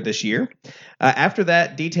 Arizona, later this year. After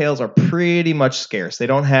that, details are pretty much scarce. They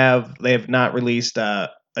have not released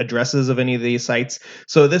addresses of any of these sites,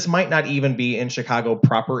 so this might not even be in Chicago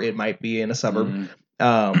proper. It might be in a suburb.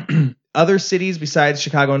 Other cities besides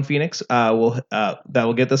Chicago and Phoenix that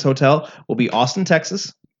will get this hotel will be Austin,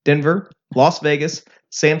 Texas, Denver, Las Vegas,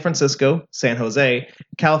 San Francisco, San Jose,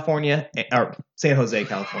 California.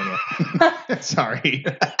 Sorry.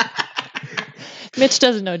 Mitch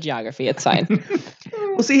doesn't know geography. It's fine.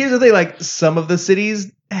 Well, see, here's the thing. Like, some of the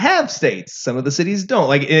cities have states. Some of the cities don't.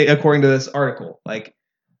 Like, according to this article, like,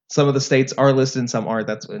 some of the states are listed and some aren't.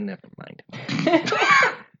 Never mind.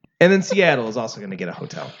 And then Seattle is also going to get a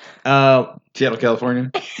hotel. Seattle,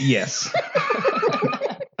 California? Yes.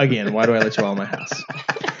 Again, why do I let you all in my house?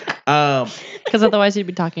 Because otherwise you'd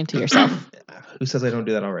be talking to yourself. Who says I don't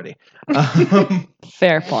do that already?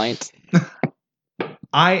 Fair point.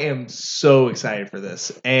 I am so excited for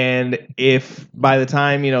this. And if by the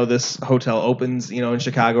time, this hotel opens, in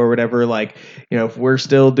Chicago or whatever, like, if we're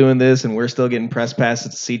still doing this and we're still getting press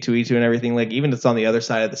passes to C2E2 and everything, like, even if it's on the other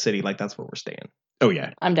side of the city, like, that's where we're staying. Oh,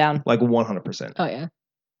 yeah. I'm down. Like 100%. Oh yeah.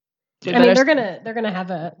 Dude, I mean, they're gonna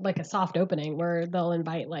have a soft opening where they'll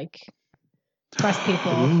invite like press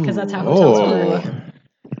people because that's how hotels work.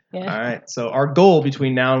 Yeah. All right. So our goal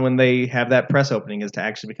between now and when they have that press opening is to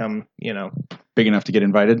actually become, big enough to get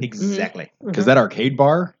invited. Exactly. Because that arcade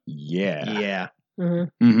bar, yeah. Yeah.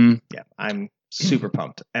 Mm-hmm. Yeah. I'm super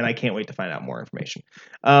pumped, and I can't wait to find out more information.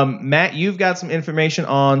 Matt, you've got some information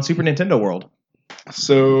on Super Nintendo World.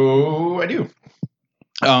 So I do.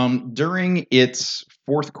 During its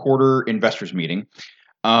fourth quarter investors meeting,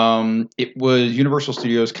 it was Universal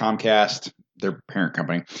Studios Comcast, their parent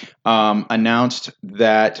company, announced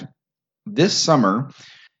that this summer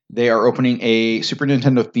they are opening a Super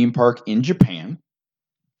Nintendo theme park in Japan,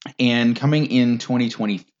 and coming in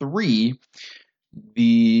 2023, the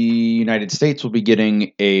United States will be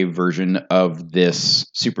getting a version of this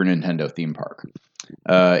Super Nintendo theme park.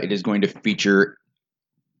 It is going to feature,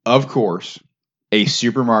 of course, a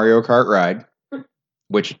Super Mario Kart ride,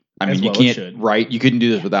 which, I mean, you can't, right? You couldn't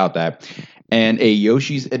do this without that. And a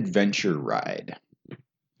Yoshi's Adventure ride.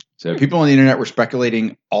 So people on the internet were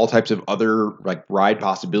speculating all types of other like ride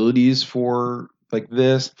possibilities for like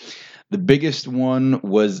this. The biggest one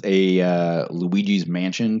was a Luigi's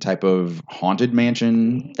Mansion type of haunted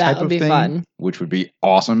mansion that type would of be thing, fun. which would be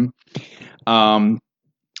awesome.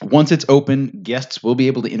 Once it's open, guests will be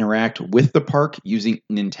able to interact with the park using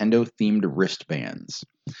Nintendo-themed wristbands.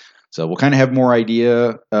 So we'll kind of have more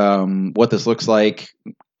idea what this looks like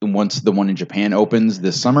once the one in Japan opens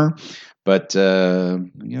this summer. But we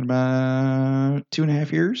got about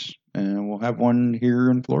 2.5 years, and we'll have one here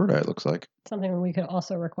in Florida, it looks like. Something we could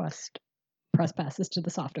also request press passes to the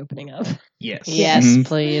soft opening of. Yes. Yes,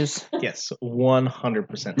 please. Yes,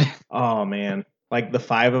 100%. Oh, man. Like the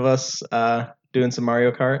 5 of us doing some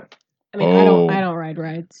Mario Kart. I mean, I don't ride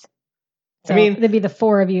rides. So I mean, it'd be the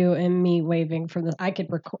 4 of you and me waving from the. I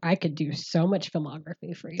could do so much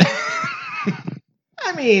filmography for you.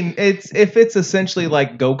 I mean, if it's essentially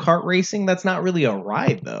like go-kart racing, that's not really a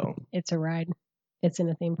ride, though. It's a ride. It's in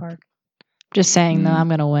a theme park. Just saying, though, I'm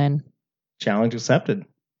going to win. Challenge accepted.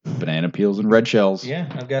 Banana peels and red shells. Yeah,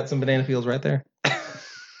 I've got some banana peels right there.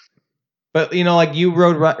 But, like you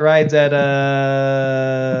rode rides at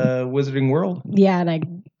Wizarding World. Yeah, and I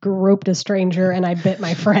groped a stranger and I bit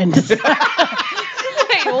my friend.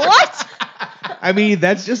 I mean,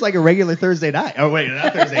 that's just like a regular Thursday night. Oh, wait,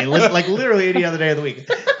 not Thursday. Like literally any other day of the week.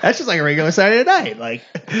 That's just like a regular Saturday night. Like,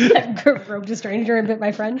 Roped a stranger and bit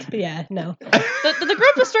my friend. Yeah, no. The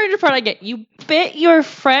group of stranger part I get. You bit your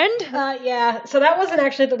friend? Yeah, so that wasn't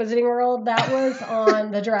actually at the Wizarding World. That was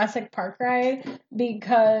on the Jurassic Park ride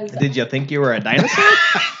because... did you think you were a dinosaur?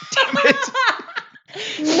 Damn it.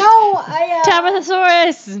 No, I...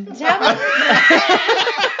 Tabasaurus!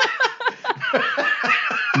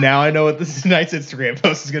 Now I know what this night's Instagram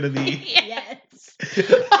post is going to be. Yes.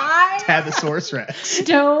 I Tabasaurus Rex.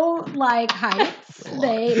 don't like heights.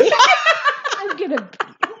 I'm gonna...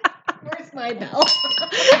 Where's my bell?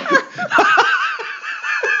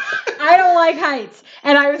 I don't like heights.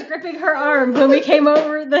 And I was gripping her arm when we came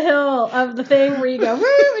over the hill of the thing where you go,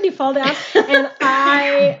 woo, and you fall down. And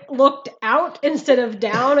I looked out instead of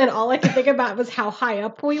down. And all I could think about was how high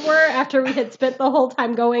up we were after we had spent the whole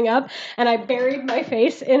time going up. And I buried my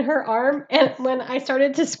face in her arm. And when I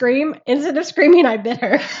started to scream, instead of screaming, I bit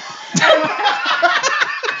her. I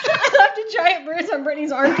left a giant bruise on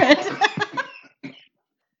Brittany's armpit.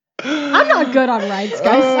 I'm not good on rides,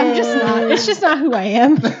 guys. I'm just not. It's just not who I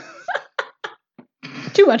am.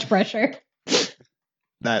 Too much pressure.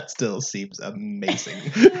 That still seems amazing.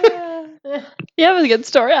 You have a good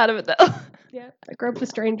story out of it, though. Yeah, I grew up with a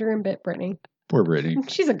stranger and bit Brittany. Poor Brittany.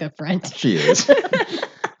 She's a good friend. She is.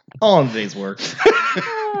 All in the day's work.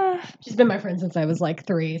 She's been my friend since I was like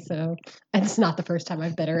 3, so it's not the first time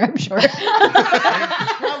I've bit her, I'm sure.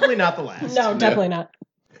 Probably not the last. No, definitely not.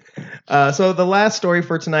 So the last story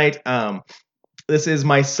for tonight, this is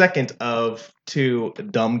my second of 2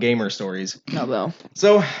 dumb gamer stories. No, though.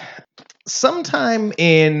 So sometime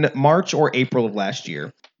in March or April of last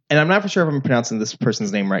year, and I'm not for sure if I'm pronouncing this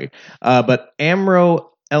person's name right, but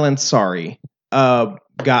Amro Elansari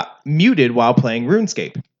got muted while playing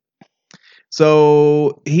RuneScape.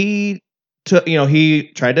 So he tried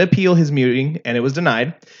to appeal his muting and it was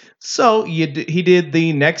denied. So he did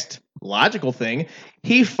the next logical thing.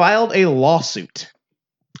 He filed a lawsuit,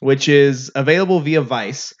 which is available via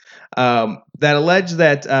Vice, that alleged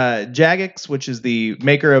that Jagex, which is the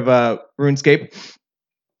maker of RuneScape,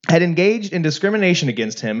 had engaged in discrimination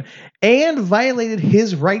against him and violated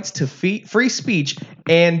his rights to free speech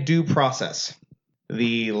and due process.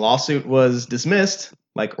 The lawsuit was dismissed,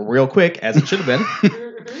 like real quick, as it should have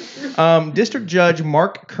been. District Judge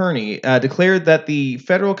Mark Kearney declared that the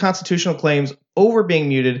federal constitutional claims over being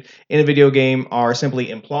muted in a video game are simply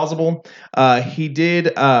implausible. He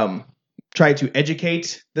did try to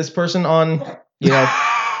educate this person on,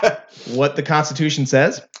 what the Constitution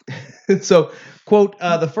says. So, quote,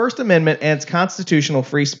 the First Amendment and its constitutional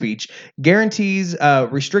free speech guarantees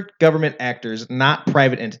restrict government actors, not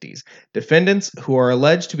private entities. Defendants who are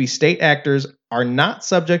alleged to be state actors are not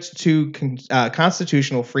subject to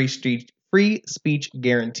constitutional free speech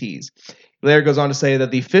guarantees. Later goes on to say that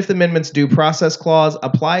the Fifth Amendment's due process clause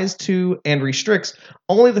applies to and restricts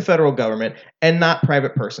only the federal government and not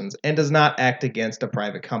private persons and does not act against a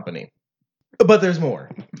private company. But there's more.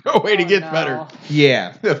 Oh, wait, it gets better.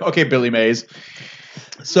 Yeah. Okay, Billy Mays.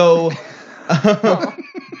 So,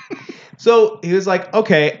 so he was like,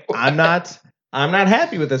 okay, I'm not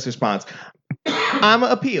happy with this response. I'm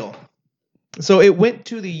gonna appeal. So it went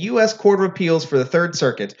to the U.S. Court of Appeals for the Third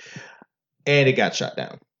Circuit, and it got shut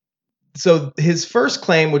down. So his first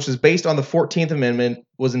claim, which was based on the 14th Amendment,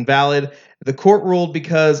 was invalid. The court ruled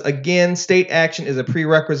because, again, state action is a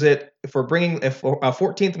prerequisite for bringing a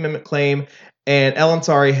 14th Amendment claim, and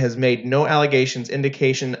Elansari has made no allegations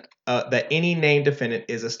indication that any named defendant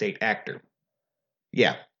is a state actor.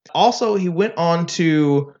 Yeah. Also, he went on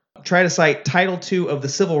to try to cite Title II of the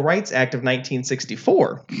Civil Rights Act of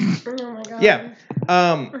 1964. Oh my God. Yeah.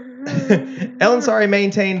 Elansari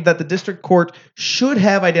maintained that the district court should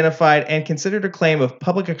have identified and considered a claim of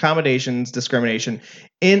public accommodations discrimination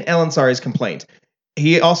in Elansari's complaint.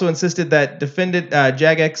 He also insisted that defendant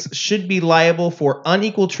Jagex should be liable for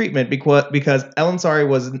unequal treatment because Elansari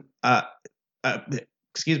was,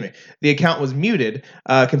 the account was muted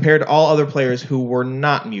compared to all other players who were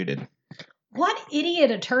not muted. What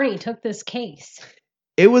idiot attorney took this case?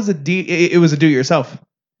 It was a do-it-yourself.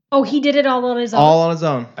 Oh, he did it all on his own? All on his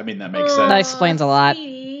own. I mean, that makes sense. That explains a lot.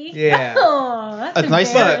 Yeah. Oh, that's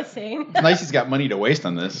nice, embarrassing. It's nice he's got money to waste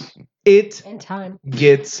on this. It And time.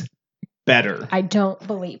 gets better. I don't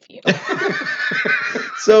believe you.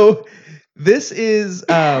 So this is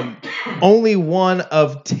only one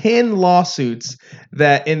of 10 lawsuits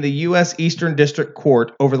that in the U.S. Eastern District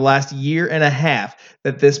Court over the last year and a half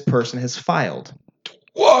that this person has filed.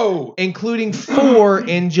 Whoa! Including 4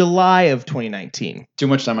 in July of 2019. Too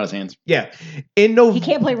much time on his hands. Yeah. In November. He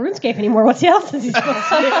can't play RuneScape anymore. What else is he supposed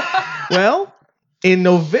to do? Well, In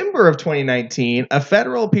November of 2019, a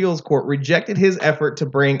federal appeals court rejected his effort to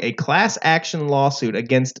bring a class action lawsuit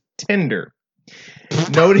against Tinder,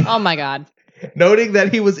 noting Oh my god. that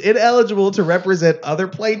he was ineligible to represent other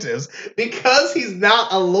plaintiffs because he's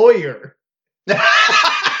not a lawyer.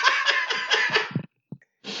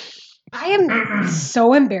 I am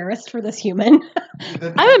so embarrassed for this human.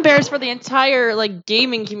 I'm embarrassed for the entire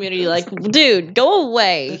gaming community. Dude, go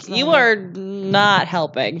away. You are not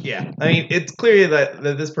helping. Yeah, I mean, it's clear that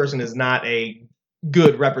this person is not a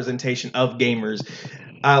good representation of gamers.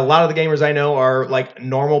 A lot of the gamers I know are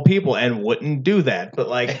normal people and wouldn't do that. But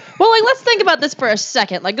let's think about this for a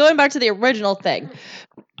second. Going back to the original thing.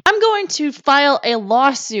 I'm going to file a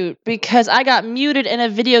lawsuit because I got muted in a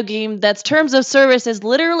video game that's terms of services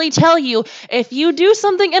literally tell you if you do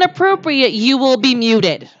something inappropriate, you will be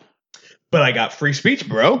muted. But I got free speech,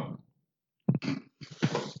 bro.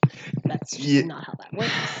 That's just not how that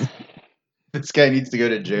works. This guy needs to go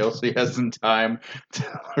to jail so he has some time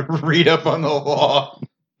to read up on the law.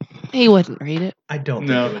 He wouldn't read it. I don't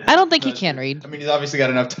No. think I don't think he can read. I mean, he's obviously got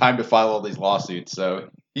enough time to file all these lawsuits, so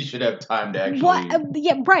he should have time to actually. What?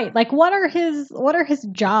 Yeah, right. What are his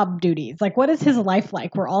job duties? What is his life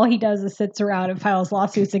like? Where all he does is sits around and files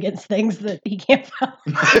lawsuits against things that he can't file.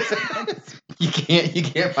 You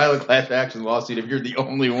can't file a class action lawsuit if you're the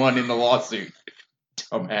only one in the lawsuit.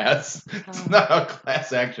 Dumbass. It's not how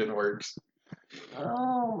class action works.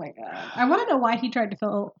 Oh my god! I want to know why he tried to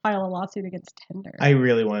file a lawsuit against Tinder. I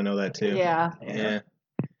really want to know that too. Yeah.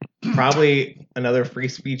 Probably another free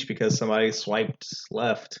speech because somebody swiped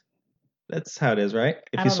left. That's how it is, right?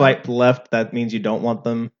 If I you don't swipe left, that means you don't want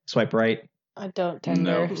them. Swipe right. I don't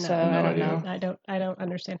Tinder, No, so no I don't idea. know. I don't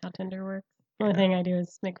understand how Tinder works. The only thing I do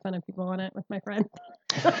is make fun of people on it with my friends.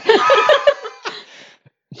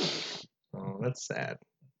 Oh, that's sad.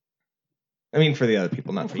 I mean, for the other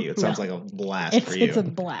people, not for you. It sounds like a blast for you. It's a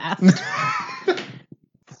blast.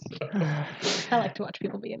 I like to watch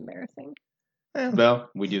people be embarrassing. Well,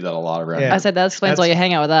 we do that a lot around Yeah. here. I said that explains why you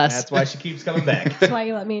hang out with us. That's why she keeps coming back. That's why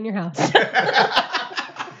you let me in your house.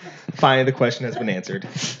 Finally, the question has been answered.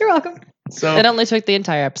 You're welcome. So It only took the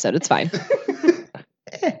entire episode. It's fine.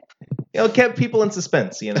 it kept people in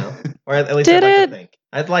suspense, or at least Did I'd like it? to think.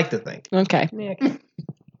 I'd like to think. Okay. Yeah.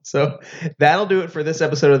 So that'll do it for this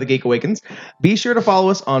episode of The Geek Awakens. Be sure to follow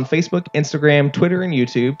us on Facebook, Instagram, Twitter, and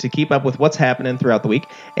YouTube to keep up with what's happening throughout the week.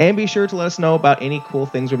 And be sure to let us know about any cool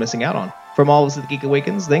things we're missing out on. From all of us at The Geek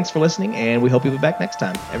Awakens, thanks for listening, and we hope you'll be back next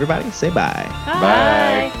time. Everybody, say bye.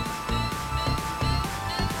 Bye.